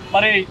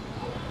 మరి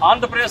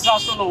ఆంధ్రప్రదేశ్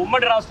రాష్ట్రంలో,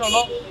 ఉమ్మడి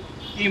రాష్ట్రంలో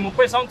ఈ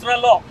 30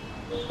 సంవత్సరాల్లో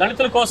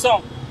దళితుల కోసం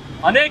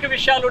అనేక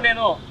విషయాలు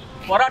నేను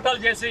పోరాటాలు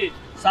చేసి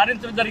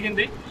సాధించడం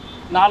జరిగింది.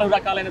 4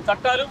 రకాలైన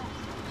చట్టాలు,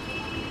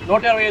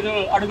 125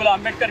 అడుగుల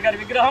అంబేద్కర్ గారి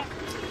విగ్రహం,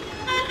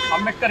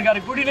 అంబేద్కర్ గారి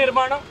గుడి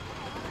నిర్మాణం,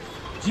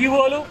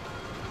 జీవోలు,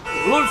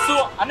 రూల్స్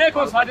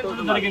అనేకం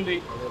సాధించడం జరిగింది.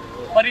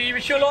 మరి ఈ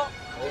విషయంలో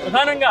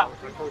ప్రధానంగా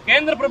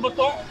కేంద్ర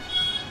ప్రభుత్వం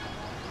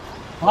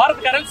భారత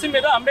కరెన్సీ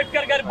మీద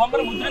అంబేద్కర్ గారి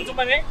బొమ్మను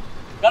ముద్రించమని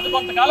గత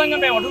కొంతకాలంగా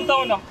మేము అడుగుతూ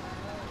ఉన్నాం.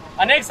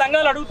 అనేక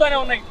సంఘాలు అడుగుతూనే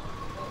ఉన్నాయి,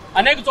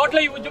 అనేక చోట్ల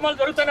ఈ ఉద్యమాలు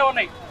జరుగుతూనే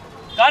ఉన్నాయి.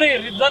 కానీ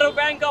రిజర్వ్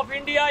బ్యాంక్ ఆఫ్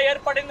ఇండియా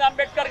ఏర్పడింది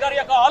అంబేద్కర్ గారి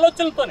యొక్క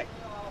ఆలోచనలతోనే,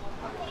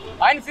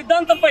 ఆయన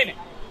సిద్ధాంతంపైనే,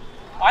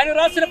 ఆయన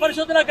రాసిన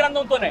పరిశోధన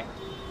గ్రంథంతోనే.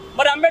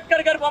 మరి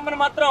అంబేద్కర్ గారి బొమ్మను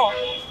మాత్రం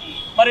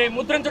మరి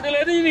ముద్రించడం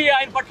లేదు. ఇది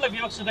ఆయన పట్ల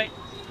వివక్షత.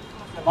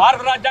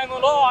 భారత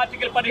రాజ్యాంగంలో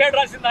ఆర్టికల్ 17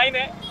 రాసింది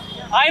ఆయనే.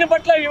 ఆయన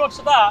పట్ల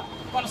వివక్షత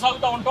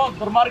కొనసాగుతూ ఉంటాం.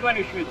 దుర్మార్గమైన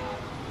విషయం ఇది.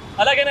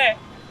 అలాగనే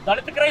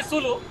దళిత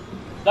క్రైస్తవులు,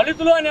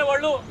 దళితులు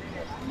అనేవాళ్ళు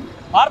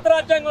భారత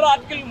రాజ్యాంగంలో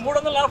ఆర్టికల్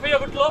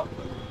 341లో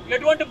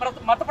ఎటువంటి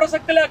మత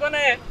ప్రసక్తి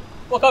లేకనే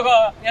ఒక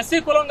ఎస్సీ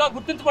కులంగా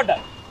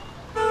గుర్తించబడ్డారు.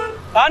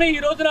 కానీ ఈ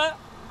రోజున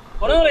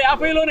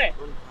 1950లోనే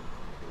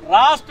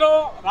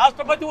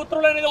రాష్ట్రపతి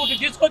ఉత్తర్వులు అనేది ఒకటి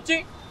తీసుకొచ్చి,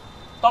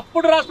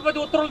 తప్పుడు రాష్ట్రపతి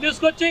ఉత్తర్వులు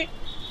తీసుకొచ్చి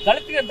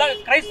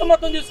క్రైస్తవ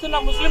మతం తీసుకున్న,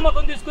 ముస్లిం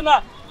మతం తీసుకున్న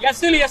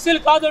ఎస్సీలు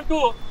కాదంటూ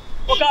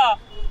ఒక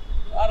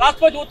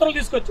రాష్ట్రపతి ఉత్తర్వులు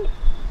తీసుకొచ్చారు.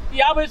 ఈ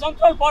 50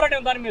 సంవత్సరాలు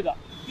పోరాటం దాని మీద.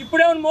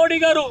 ఇప్పుడేమో మోడీ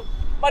గారు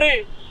మరి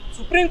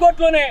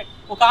సుప్రీంకోర్టులోనే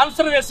ఒక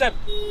ఆన్సర్ వేశారు.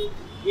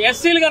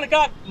 ఎస్సీలు కనుక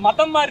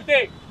మతం మారితే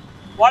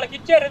వాళ్ళకి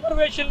ఇచ్చే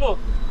రిజర్వేషన్లు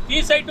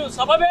తీసేయటం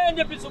సబబే అని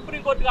చెప్పి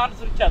సుప్రీంకోర్టుకి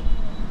ఆన్సర్ ఇచ్చారు.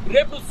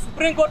 రేపు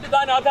సుప్రీంకోర్టు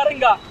దాని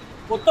ఆధారంగా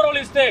ఉత్తర్వులు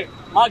ఇస్తే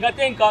మా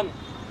గతేం కాదు,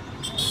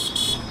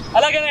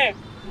 అలాగనే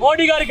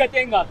మోడీ గారి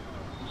గతేం కాదు.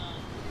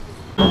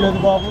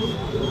 బాబు,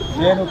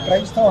 నేను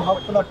క్రైస్తవ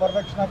హక్కుల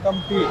పరిరక్షణ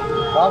కమిటీ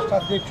రాష్ట్ర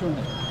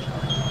అధ్యక్షుడిని.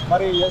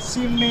 మరి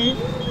ఎస్సీల్ని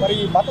మరి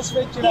మత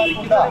స్వేచ్ఛ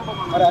లేకుండా,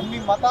 మరి అన్ని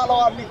మతాల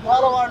అన్ని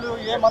కులాల వాళ్ళు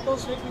ఏ మతం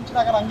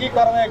స్వీకరించినా కానీ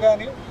అంగీకారమే,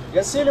 కానీ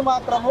ఎస్సీలు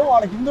మాత్రము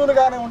వాళ్ళు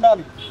హిందువులుగానే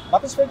ఉండాలి.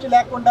 మత స్వేచ్ఛ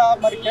లేకుండా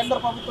మరి కేంద్ర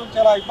ప్రభుత్వం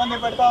చాలా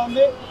ఇబ్బంది పెడతా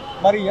ఉంది.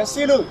 మరి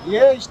ఎస్సీలు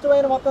ఏ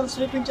ఇష్టమైన మతం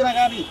స్వీకరించినా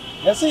కానీ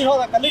ఎస్సీ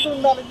హోదా కలిగి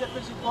ఉండాలని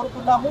చెప్పేసి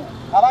కోరుతున్నాము.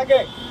 అలాగే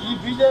ఈ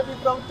బీజేపీ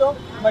ప్రభుత్వం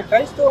మరి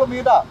క్రైస్తవుల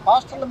మీద,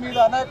 పాస్టర్ల మీద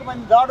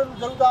అనేకమైన దాడులు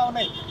జరుగుతూ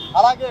ఉన్నాయి.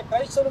 అలాగే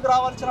క్రైస్తవులకు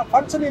రావాల్సిన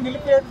ఫండ్స్ని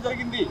నిలిపేయడం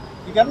జరిగింది.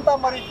 ఇదంతా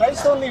మరి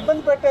క్రైస్తవుల్ని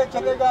ఇబ్బంది పెట్టే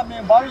చర్యగా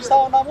మేము భావిస్తూ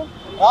ఉన్నాము.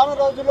 రానున్న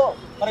రోజుల్లో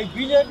మరి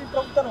బీజేపీ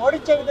ప్రభుత్వాన్ని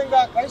ఓడించే విధంగా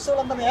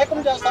క్రైస్తవులందరినీ ఏకం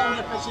చేస్తామని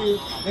చెప్పేసి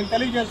నేను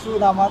తెలియజేస్తూ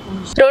నా మాట.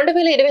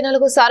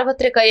 2024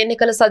 సార్వత్రిక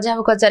ఎన్నికలు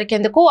సజావుగా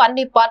జరిగేందుకు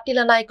అన్ని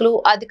పార్టీల నాయకులు,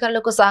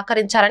 అధికారులకు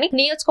సహకరించారని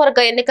నియోజకవర్గ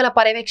ఎన్నికల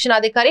పర్యవేక్షణ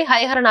అధికారి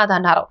హరిహరనాథ్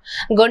అన్నారు.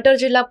 గుంటూరు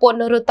జిల్లా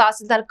పొన్నూరు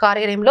తహసీల్దార్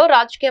కార్యాలయంలో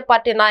రాజకీయ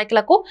పార్టీ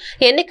నాయకులకు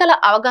ఎన్నికల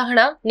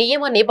అవగాహన,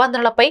 నియమ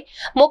నిబంధనలపై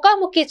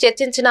ముఖాముఖి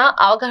చర్చించిన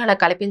అవగాహన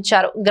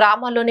కల్పించారు.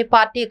 గ్రామాల్లోని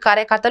పార్టీ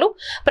కార్యకర్తలు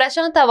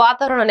ప్రశాంత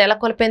వాతావరణం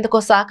నెలకొల్పేందుకు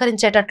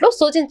సహకరించేటట్లు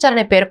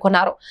సూచించారని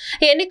పేర్కొన్నారు.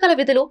 ఎన్నికల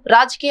విధులు,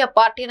 రాజకీయ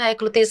పార్టీ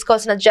నాయకులు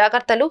తీసుకోవాల్సిన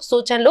జాగ్రత్తలు,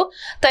 సూచనలు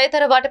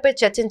తదితర వాటిపై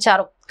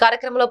చర్చించారు.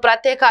 కార్యక్రమంలో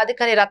ప్రత్యేక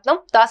అధికారి రత్నం,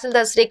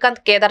 తహసీల్దార్ శ్రీకాంత్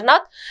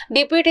కేదార్నాథ్,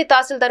 డిప్యూటీ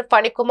తహసీల్దార్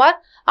ఫణికుమార్,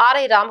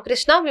 ఆర్ఐ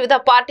రామకృష్ణ, వివిధ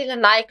పార్టీల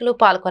నాయకులు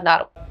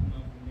పాల్గొన్నారు.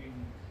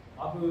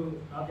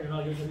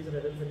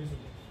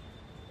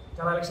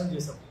 చాలా ఎలక్షన్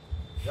చేసాం,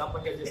 గ్రామ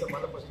పంచాయతీ చేసాం,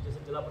 మండల పరిషత్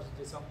చేసాం, జిల్లా పరిషత్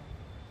చేసాం,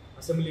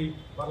 అసెంబ్లీ,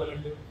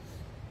 పార్లమెంటు.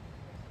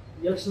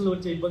 ఎలక్షన్లో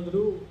వచ్చే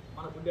ఇబ్బందులు,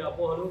 మనకుండే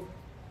అపోహలు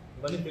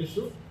ఇవన్నీ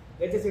తెలుసు.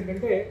 దయచేసి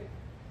ఏంటంటే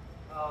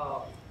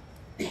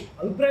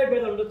అభిప్రాయ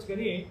భేదాలు ఉండొచ్చు,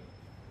 కానీ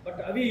బట్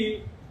అవి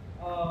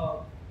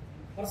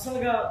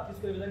పర్సనల్గా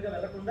తీసుకునే విధంగా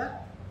వెళ్లకుండా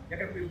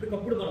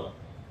ఎప్పటికప్పుడు మనం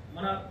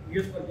మన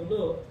నియోజకవర్గంలో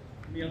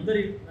మీ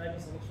అందరి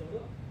నాయకుల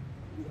సమక్షంలో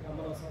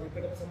మనం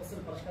ఇక్కడ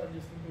సమస్యలు పరిష్కారం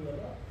చేసుకుంటూ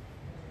వెళ్ళాలి.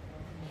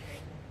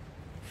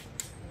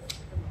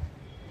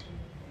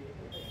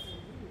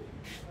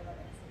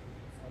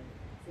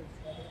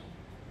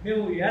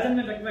 మేము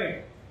యాజమాన్యం రిక్వైర్డ్,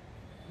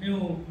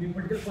 మేము మీ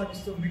పొలిటికల్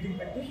పార్టీస్తో మీటింగ్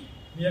పెట్టి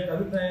మీ యొక్క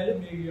అభిప్రాయాలు,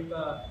 మీ యొక్క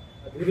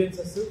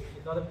గ్రీవెన్సెస్, మీ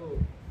తాలూకు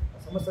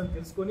సమస్యలను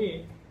తెలుసుకొని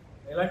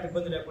ఎలాంటి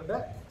ఇబ్బంది లేకుండా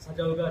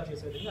సజావుగా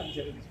చేసే విధంగా అన్ని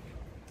చర్యలు తీసుకుంటాం.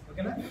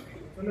 ఓకేనా?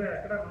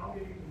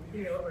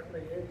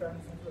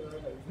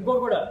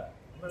 ఇంకోటి కూడా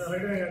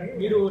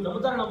మీరు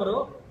నమ్ముతారు నమ్మరు,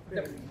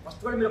 అంటే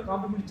ఫస్ట్ కూడా మీరు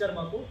కాంప్లిమెంట్ ఇచ్చారు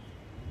మాకు,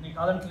 నేను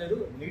కాదంటలేదు.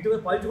 నెగిటివ్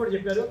పాజిటివ్ కూడా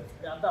చెప్పారు.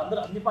 అందరూ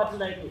అన్ని పార్టీల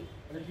నాయకులు,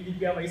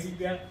 టీడీపీ,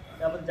 వైసీపీ,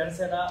 లేకపోతే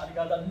జనసేన అని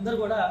కాదు, అందరూ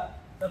కూడా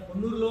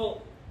పొన్నూరులో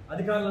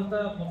అధికారులంతా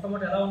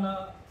మొట్టమొదటి ఎలా ఉన్న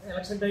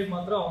ఎలక్షన్ టైం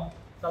మాత్రం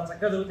చాలా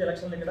చక్కగా జరుగుతాయి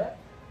ఎలక్షన్లు ఇక్కడ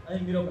అని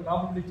మీరు ఒక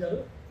కాంప్లిమెంట్ ఇచ్చారు.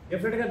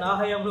 డెఫినెట్గా నా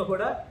హయాంలో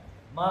కూడా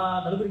మా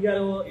నలుగురి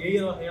గారు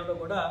ఏఈఓ హయాంలో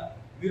కూడా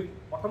మీరు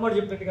మొట్టమొదటి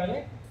చెప్పినట్టుగానే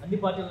అన్ని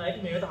పార్టీల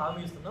నాయకులు మేమైతే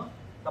హామీ ఇస్తున్నాం.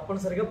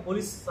 తప్పనిసరిగా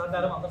పోలీస్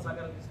సహకారం అందరి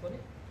సహకారం తీసుకొని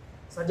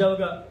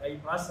సజావుగా ఈ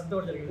ప్రాసెస్ అంతా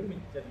కూడా జరిగేది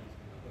మీకు జరిగింది.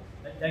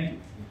 Thank you.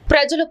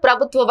 ప్రజలు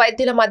ప్రభుత్వ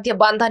వైద్యుల మధ్య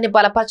బంధాన్ని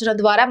బలపరచడం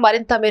ద్వారా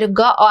మరింత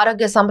మెరుగ్గా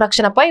ఆరోగ్య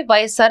సంరక్షణపై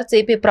వైఎస్ఆర్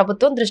సిపి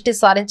ప్రభుత్వం దృష్టి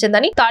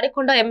సారించిందని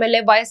తాడికొండ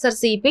ఎమ్మెల్యే వైఎస్ఆర్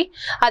సిపి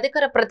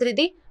అధికార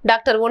ప్రతినిధి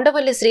డాక్టర్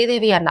ఉండవల్లి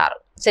శ్రీదేవి అన్నారు.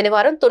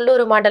 శనివారం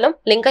తుళ్లూరు మండలం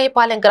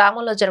లింగయ్యపాలెం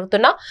గ్రామంలో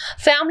జరుగుతున్న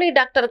ఫ్యామిలీ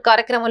డాక్టర్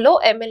కార్యక్రమంలో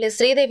ఎమ్మెల్యే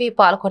శ్రీదేవి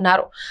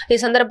పాల్గొన్నారు. ఈ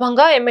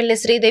సందర్భంగా ఎమ్మెల్యే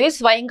శ్రీదేవి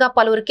స్వయంగా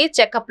పలువురికి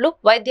చెకప్లు,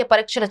 వైద్య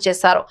పరీక్షలు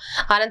చేశారు.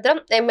 అనంతరం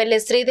ఎమ్మెల్యే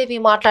శ్రీదేవి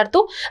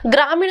మాట్లాడుతూ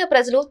గ్రామీణ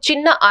ప్రజలు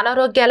చిన్న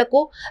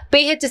అనారోగ్యాలకు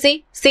పిహెచ్సి,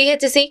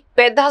 సిహెచ్సి,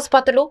 పెద్ద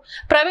ఆసుపత్రులు,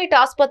 ప్రైవేట్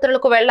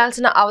ఆసుపత్రులకు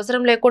వెళ్లాల్సిన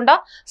అవసరం లేకుండా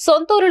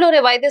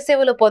సొంతూరులోనే వైద్య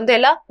సేవలు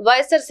పొందేలా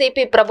వైఎస్ఆర్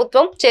సిపి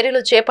ప్రభుత్వం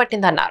చర్యలు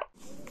చేపట్టిందన్నారు.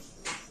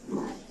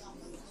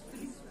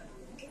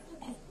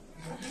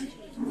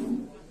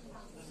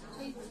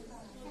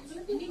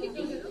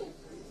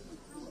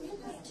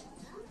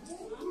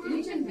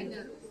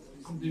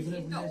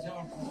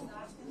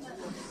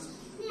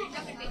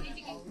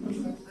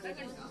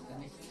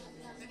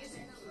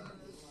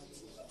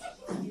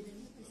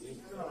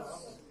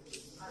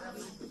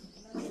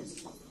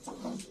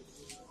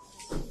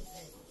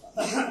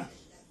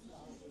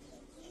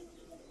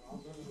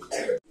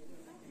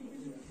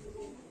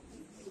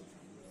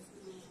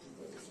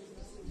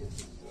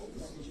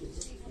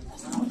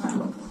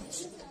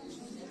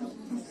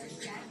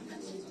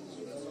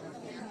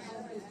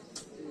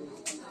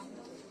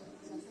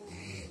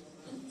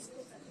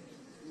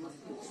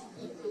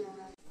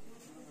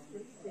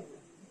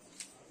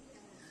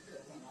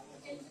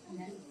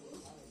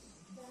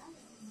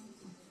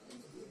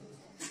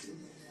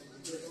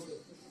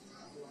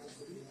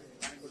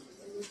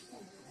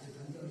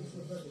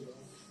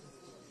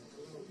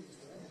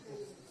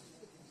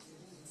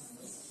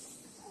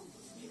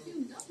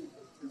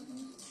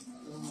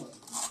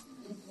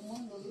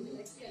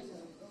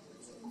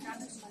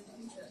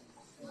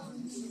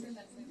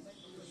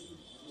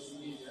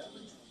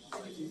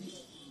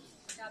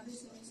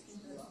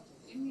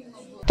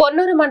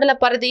 పొన్నూరు మండల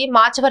పరిధి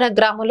మాచవర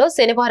గ్రామంలో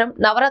శనివారం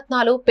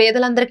నవరత్నాలు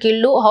పేదలందరికీ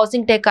ఇళ్లు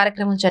హౌసింగ్ డే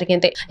కార్యక్రమం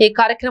జరిగింది. ఈ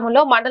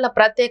కార్యక్రమంలో మండల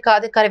ప్రత్యేక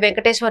అధికారి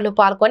వెంకటేశ్వర్లు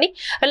పాల్గొని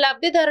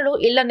లబ్ధిదారులు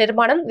ఇళ్ల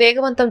నిర్మాణం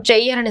వేగవంతం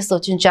చేయాలని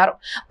సూచించారు.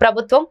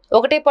 ప్రభుత్వం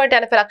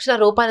 1.80 లక్షల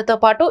రూపాయలతో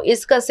పాటు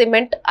ఇసుక,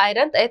 సిమెంట్,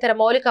 ఐరన్ తదితర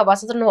మౌలిక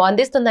వసతులను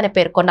అందిస్తుందని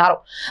పేర్కొన్నారు.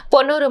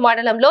 పొన్నూరు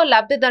మండలంలో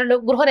లబ్ధిదారులు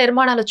గృహ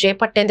నిర్మాణాలు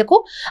చేపట్టేందుకు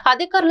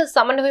అధికారులు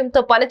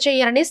సమన్వయంతో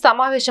పనిచేయాలని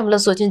సమావేశంలో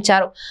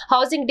సూచించారు.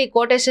 హౌసింగ్ డి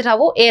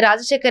కోటేశ్వరరావు, ఏ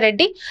Rajasekhar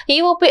Reddy,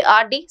 EOP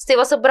RD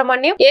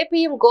Sivasubramanyam,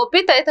 APM Gopi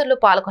తదితరులు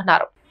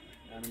పాల్గొన్నారు.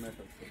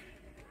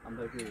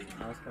 అందరికీ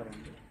నమస్కారం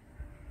అండి.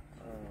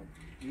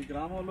 ఈ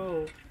గ్రామంలో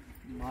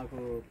మాకు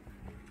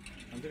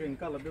అందుకే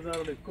ఇంకా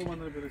లబ్ధిదారులు ఎక్కువ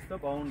మందిని పిలిస్తే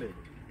బాగుండేది.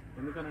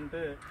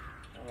 ఎందుకనంటే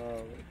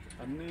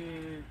అన్ని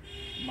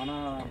మన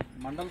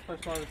మండల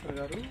స్పెషల్ ఆఫీసర్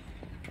గారు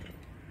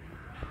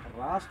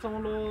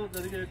రాష్ట్రంలో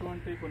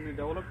జరిగేటువంటి కొన్ని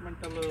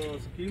డెవలప్మెంటల్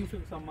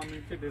స్కీమ్స్కి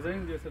సంబంధించి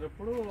డిజైన్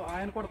చేసేటప్పుడు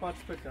ఆయన కూడా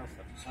పార్టిసిపేట్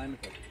చేస్తారు, ఆయన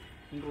కూడా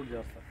ఇంక్లూడ్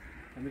చేస్తారు.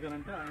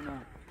 ఎందుకనంటే ఆయన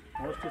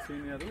మోస్ట్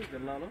సీనియర్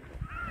జిల్లాలో.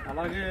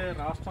 అలాగే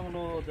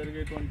రాష్ట్రంలో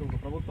జరిగేటువంటి ఒక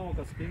ప్రభుత్వం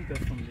ఒక స్కీమ్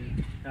తెస్తుంది,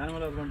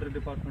 యానిమల్ హస్బెండరీ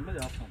డిపార్ట్మెంట్లో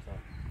చేస్తాం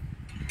సార్.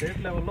 స్టేట్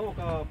లెవెల్లో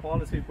ఒక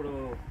పాలసీ ఇప్పుడు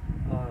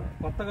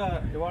కొత్తగా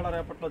ఇవాళ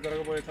రేపట్లో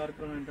జరగబోయే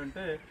కార్యక్రమం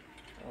ఏంటంటే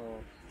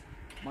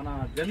మన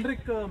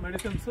జనరిక్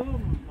మెడిసిన్స్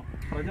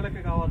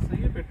ప్రజలకి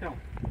కావాల్సినవి పెట్టాం,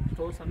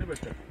 స్టోర్స్ అన్నీ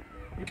పెట్టాం.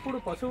 ఇప్పుడు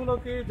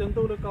పశువులకి,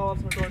 జంతువులకు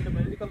కావాల్సినటువంటి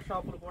మెడికల్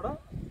షాపులు కూడా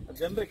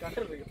జనరిక్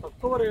అంటే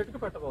తక్కువ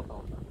రేటుకి పెట్టబోతా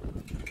ఉంటారు.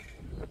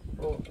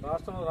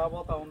 రాష్ట్రంలో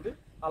రాబోతా ఉంది.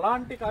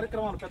 అలాంటి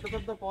కార్యక్రమాలు పెద్ద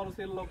పెద్ద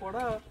పాలసీల్లో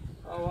కూడా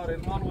వారు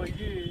ఇన్వాల్వ్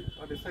అయ్యి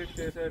డిసైడ్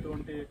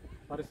చేసేటువంటి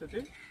పరిస్థితి.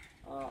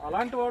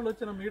 అలాంటి వాళ్ళు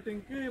వచ్చిన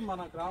మీటింగ్కి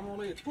మన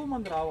గ్రామంలో ఎక్కువ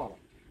మంది రావాలి.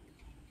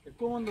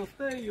 ఎక్కువ మంది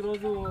వస్తే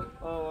ఈరోజు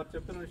వారు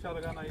చెప్పిన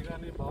విషయాలు కానీ అవి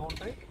కానీ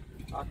బాగుంటాయి.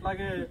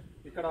 అట్లాగే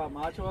ఇక్కడ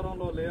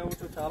మాచవరంలో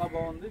లేఅవుట్ చాలా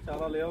బాగుంది,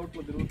 చాలా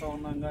లేఅవుట్లు తిరుగుతూ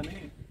ఉన్నాం. కానీ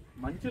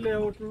మంచి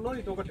లేఅవుట్లలో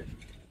ఇదొకటి.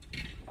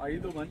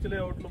 5 మంచి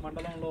లేఅవుట్లు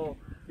మండలంలో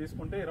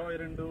తీసుకుంటే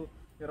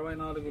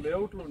 24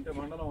 లేఅవుట్లు ఉంటే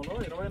మండలంలో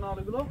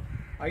 24లో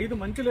 5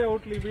 మంచి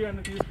లేఅవుట్లు ఇవి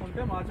అని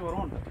తీసుకుంటే మాచవరం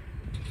ఉంటుంది.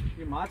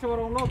 ఈ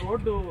మాచవరంలో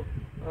రోడ్డు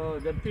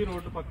జడ్పీ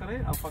రోడ్డు పక్కనే,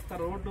 ఆ పక్క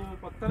రోడ్డు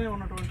పక్కనే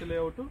ఉన్నటువంటి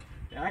లేఅవుట్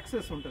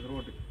యాక్సెస్ ఉంటుంది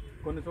రోడ్డుకి.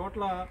 కొన్ని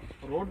చోట్ల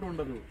రోడ్డు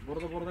ఉండదు,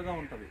 బురదగా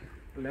ఉంటుంది,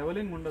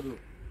 లెవెలింగ్ ఉండదు,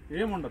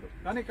 ఏముండదు.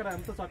 కానీ ఇక్కడ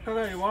ఎంత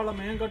చక్కగా ఇవాళ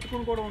మేము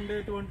కట్టుకుని కూడా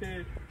ఉండేటువంటి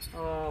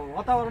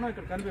వాతావరణం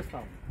ఇక్కడ కనిపిస్తూ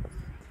ఉంది.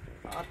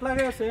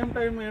 అట్లాగే సేమ్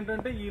టైం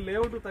ఏంటంటే ఈ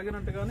లేఅవుట్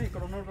తగినట్టుగానే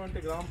ఇక్కడ ఉన్నటువంటి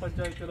గ్రామ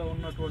పంచాయతీలో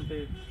ఉన్నటువంటి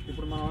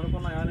ఇప్పుడు మనం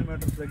అనుకున్న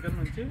యానిమేటర్స్ దగ్గర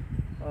నుంచి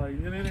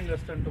ఇంజనీరింగ్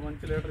అసిస్టెంట్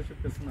మంచి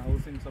లీడర్షిప్ ఇస్తున్న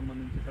హౌసింగ్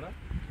సంబంధించి ఇక్కడ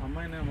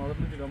అమ్మాయి నేను మొదటి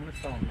నుంచి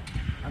గమనిస్తూ ఉన్నాను.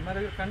 అమ్మాయి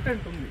దగ్గర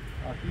కంటెంట్ ఉంది,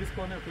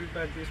 తీసుకొని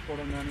ఫీడ్బ్యాక్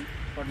తీసుకోవడం కానీ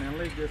వాటిని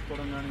అనలైజ్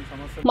చేసుకోవడం కానీ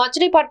సమస్య.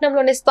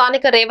 మచిలీపట్నంలోని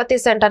స్థానిక రేవతి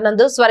సెంటర్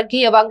నందు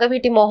స్వర్గీయ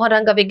వంగవీటి మోహన్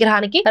రంగ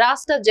విగ్రహానికి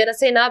రాష్ట్ర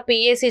జనసేన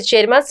పిఏసీ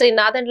చైర్మన్ శ్రీ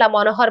నాదెండ్ల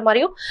మనోహర్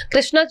మరియు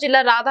కృష్ణా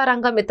జిల్లా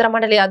రాధారంగ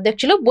మిత్రమండలి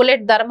అధ్యక్షులు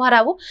బుల్లెట్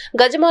ధర్మారావు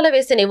గజమాల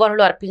వేసి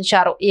నివాళులు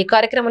అర్పించారు. ఈ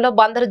కార్యక్రమంలో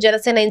బందరు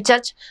జనసేన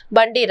ఇన్ఛార్జ్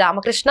బండి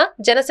రామకృష్ణ,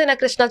 జనసేన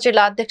కృష్ణా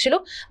జిల్లా అధ్యక్షులు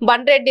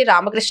బండ్రెడ్డి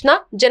రామకృష్ణ,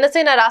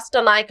 జనసేన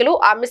రాష్ట్ర నాయకులు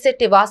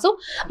అమ్మిశెట్టి వాసు,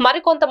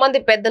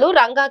 మరికొంతమంది పెద్దలు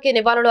రంగాకి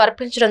నివాళులు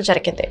అర్పించడం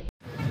జరిగింది.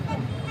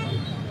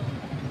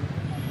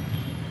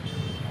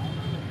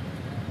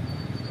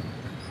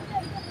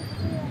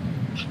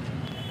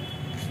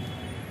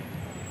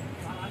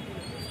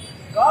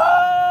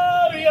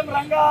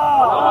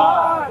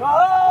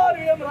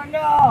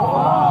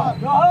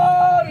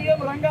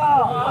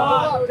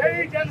 జై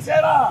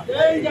జనసేన,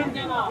 జై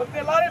జనసేన.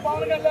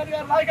 పవన్ కళ్యాణ్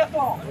గారి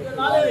నాయకత్వం.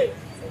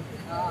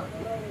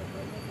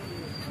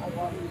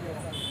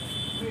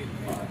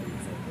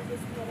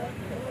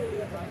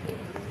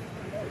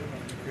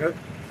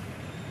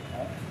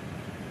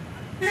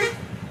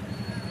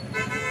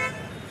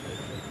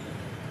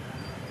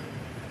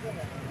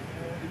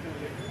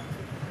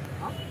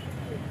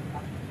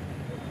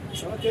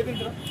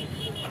 చేతించరా